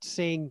just not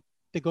seeing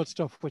the good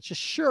stuff, which is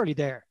surely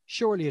there.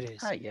 Surely it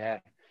is.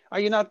 Yeah. Are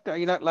you not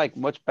like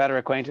much better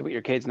acquainted with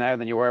your kids now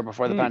than you were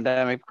before the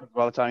pandemic because of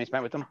all the time you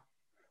spent with them?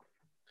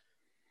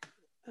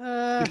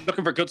 He's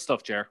looking for good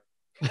stuff, Jer.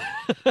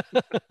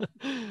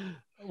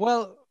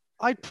 Well,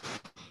 I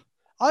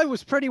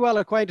was pretty well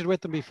acquainted with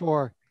them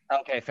before.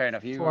 Okay, fair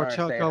enough. Before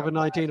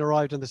COVID-19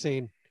 arrived on the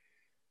scene.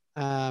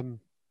 But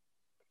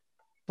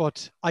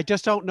I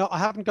just don't know. I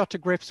haven't got to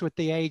grips with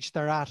the age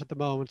they're at the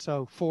moment.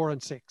 So 4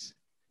 and 6.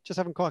 Just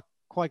haven't quite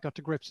quite got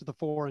to grips with the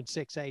 4 and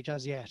 6 age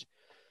as yet,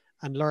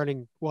 and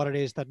learning what it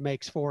is that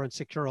makes 4 and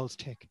 6 year olds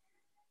tick.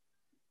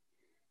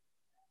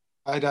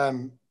 I'd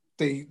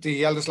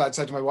the eldest lad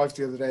said to my wife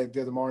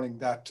the other morning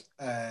that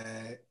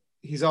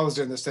he's always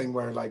doing this thing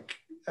where like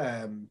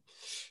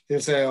he'll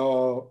say,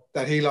 oh,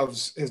 that he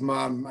loves his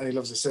mom and he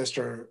loves his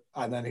sister,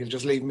 and then he'll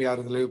just leave me out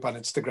of the loop and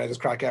it's the greatest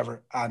crack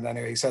ever. And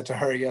anyway, he said to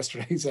her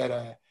yesterday, he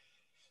said,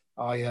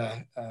 oh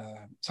yeah,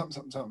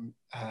 something.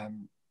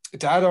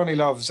 Dad only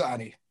loves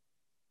Annie,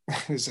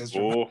 his sister.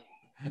 Oh.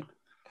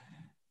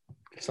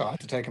 So I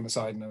had to take him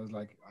aside and I was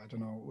like, I don't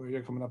know where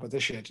you're coming up with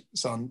this shit,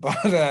 son. But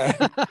we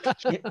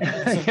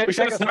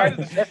should have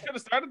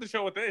started the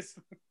show with this.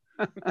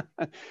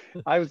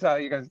 I was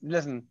telling you guys,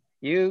 listen,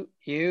 you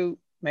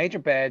made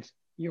your bed,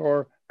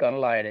 you're gonna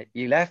lie at it.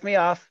 You left me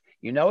off.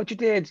 You know what you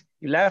did.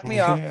 You left me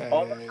off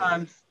all the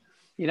times.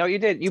 You know what you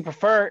did. You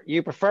prefer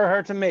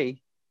her to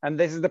me, and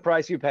this is the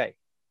price you pay.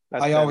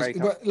 That's I always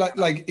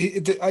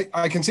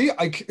I can see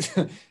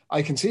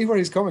I can see where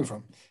he's coming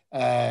from.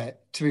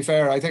 To be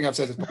fair, I think I've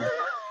said this.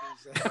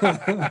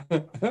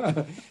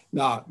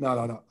 No.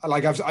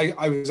 Like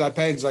I was at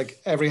pains, like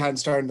every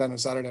hand's turned then on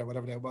Saturday or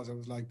whatever day it was. I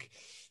was like,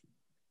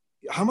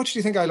 how much do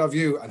you think I love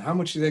you? And how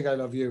much do you think I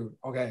love you?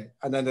 Okay.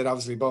 And then they'd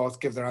obviously both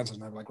give their answers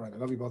and I'm like, right, I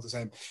love you both the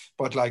same.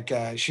 But like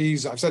I've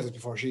said this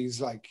before,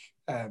 she's like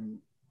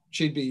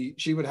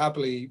she would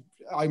happily,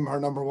 I'm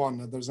her number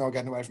one, there's no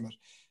getting away from it.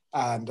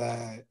 And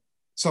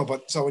so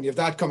when you have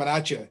that coming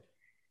at you,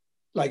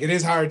 like it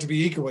is hard to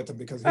be equal with him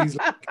because he's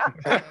like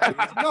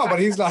no, but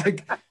he's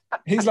like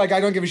I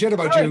don't give a shit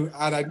about you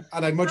and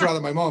I'd much rather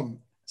my mum.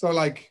 So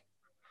like,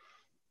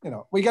 you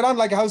know, we get on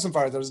like a house on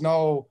fire. There is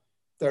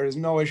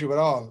no issue at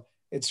all.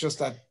 It's just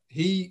that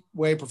he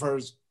way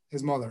prefers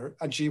his mother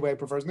and she way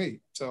prefers me.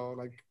 So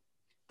like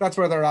that's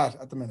where they're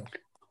at the minute.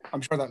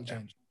 I'm sure that'll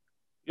change.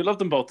 You love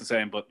them both the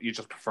same, but you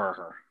just prefer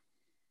her.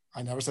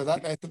 I never said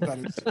that, Nathan.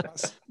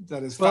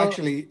 That is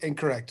factually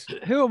incorrect.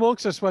 Who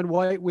amongst us, when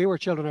we were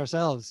children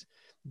ourselves,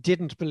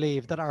 didn't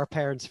believe that our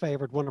parents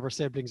favored one of our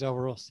siblings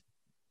over us?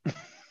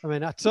 I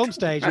mean, at some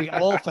stage, we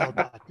all felt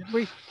that, didn't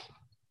we?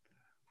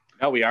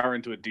 Now we are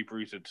into a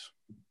deep-rooted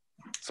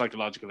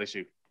psychological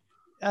issue.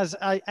 As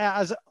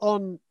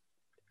untrue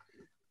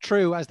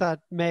as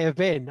that may have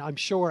been, I'm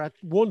sure at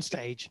one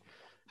stage,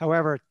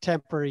 however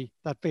temporary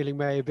that feeling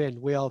may have been,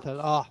 we all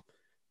thought,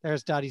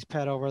 there's daddy's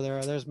pet over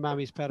there, there's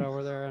mommy's pet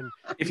over there. And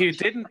if you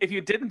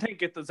didn't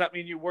think it, does that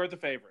mean you were the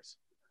favorites?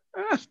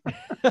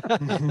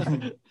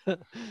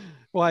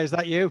 Why is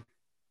that you?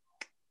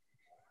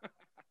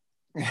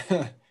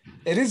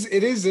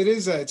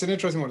 It's an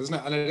interesting one, isn't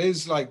it? And it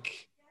is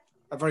like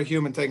a very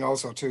human thing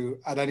also to,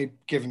 at any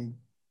given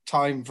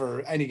time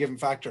for any given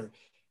factor,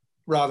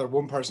 rather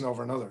one person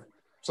over another.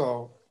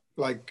 So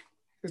like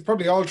it's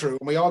probably all true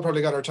and we all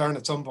probably got our turn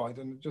at some point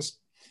and just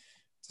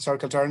the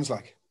circle turns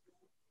like.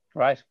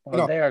 Right.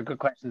 Well, they are good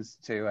questions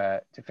to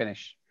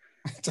finish.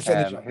 To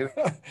finish.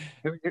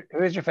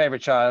 Who is your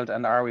favorite child,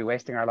 and are we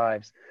wasting our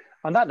lives?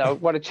 On that note,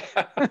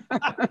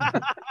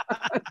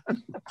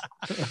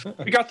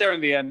 we got there in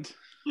the end.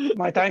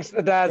 My thanks to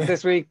the dads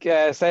this week.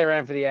 Stay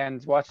around for the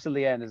end. Watch till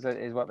the end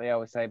is what they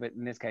always say. But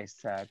in this case,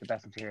 the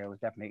best material was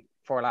definitely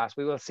for last.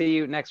 We will see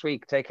you next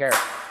week. Take care.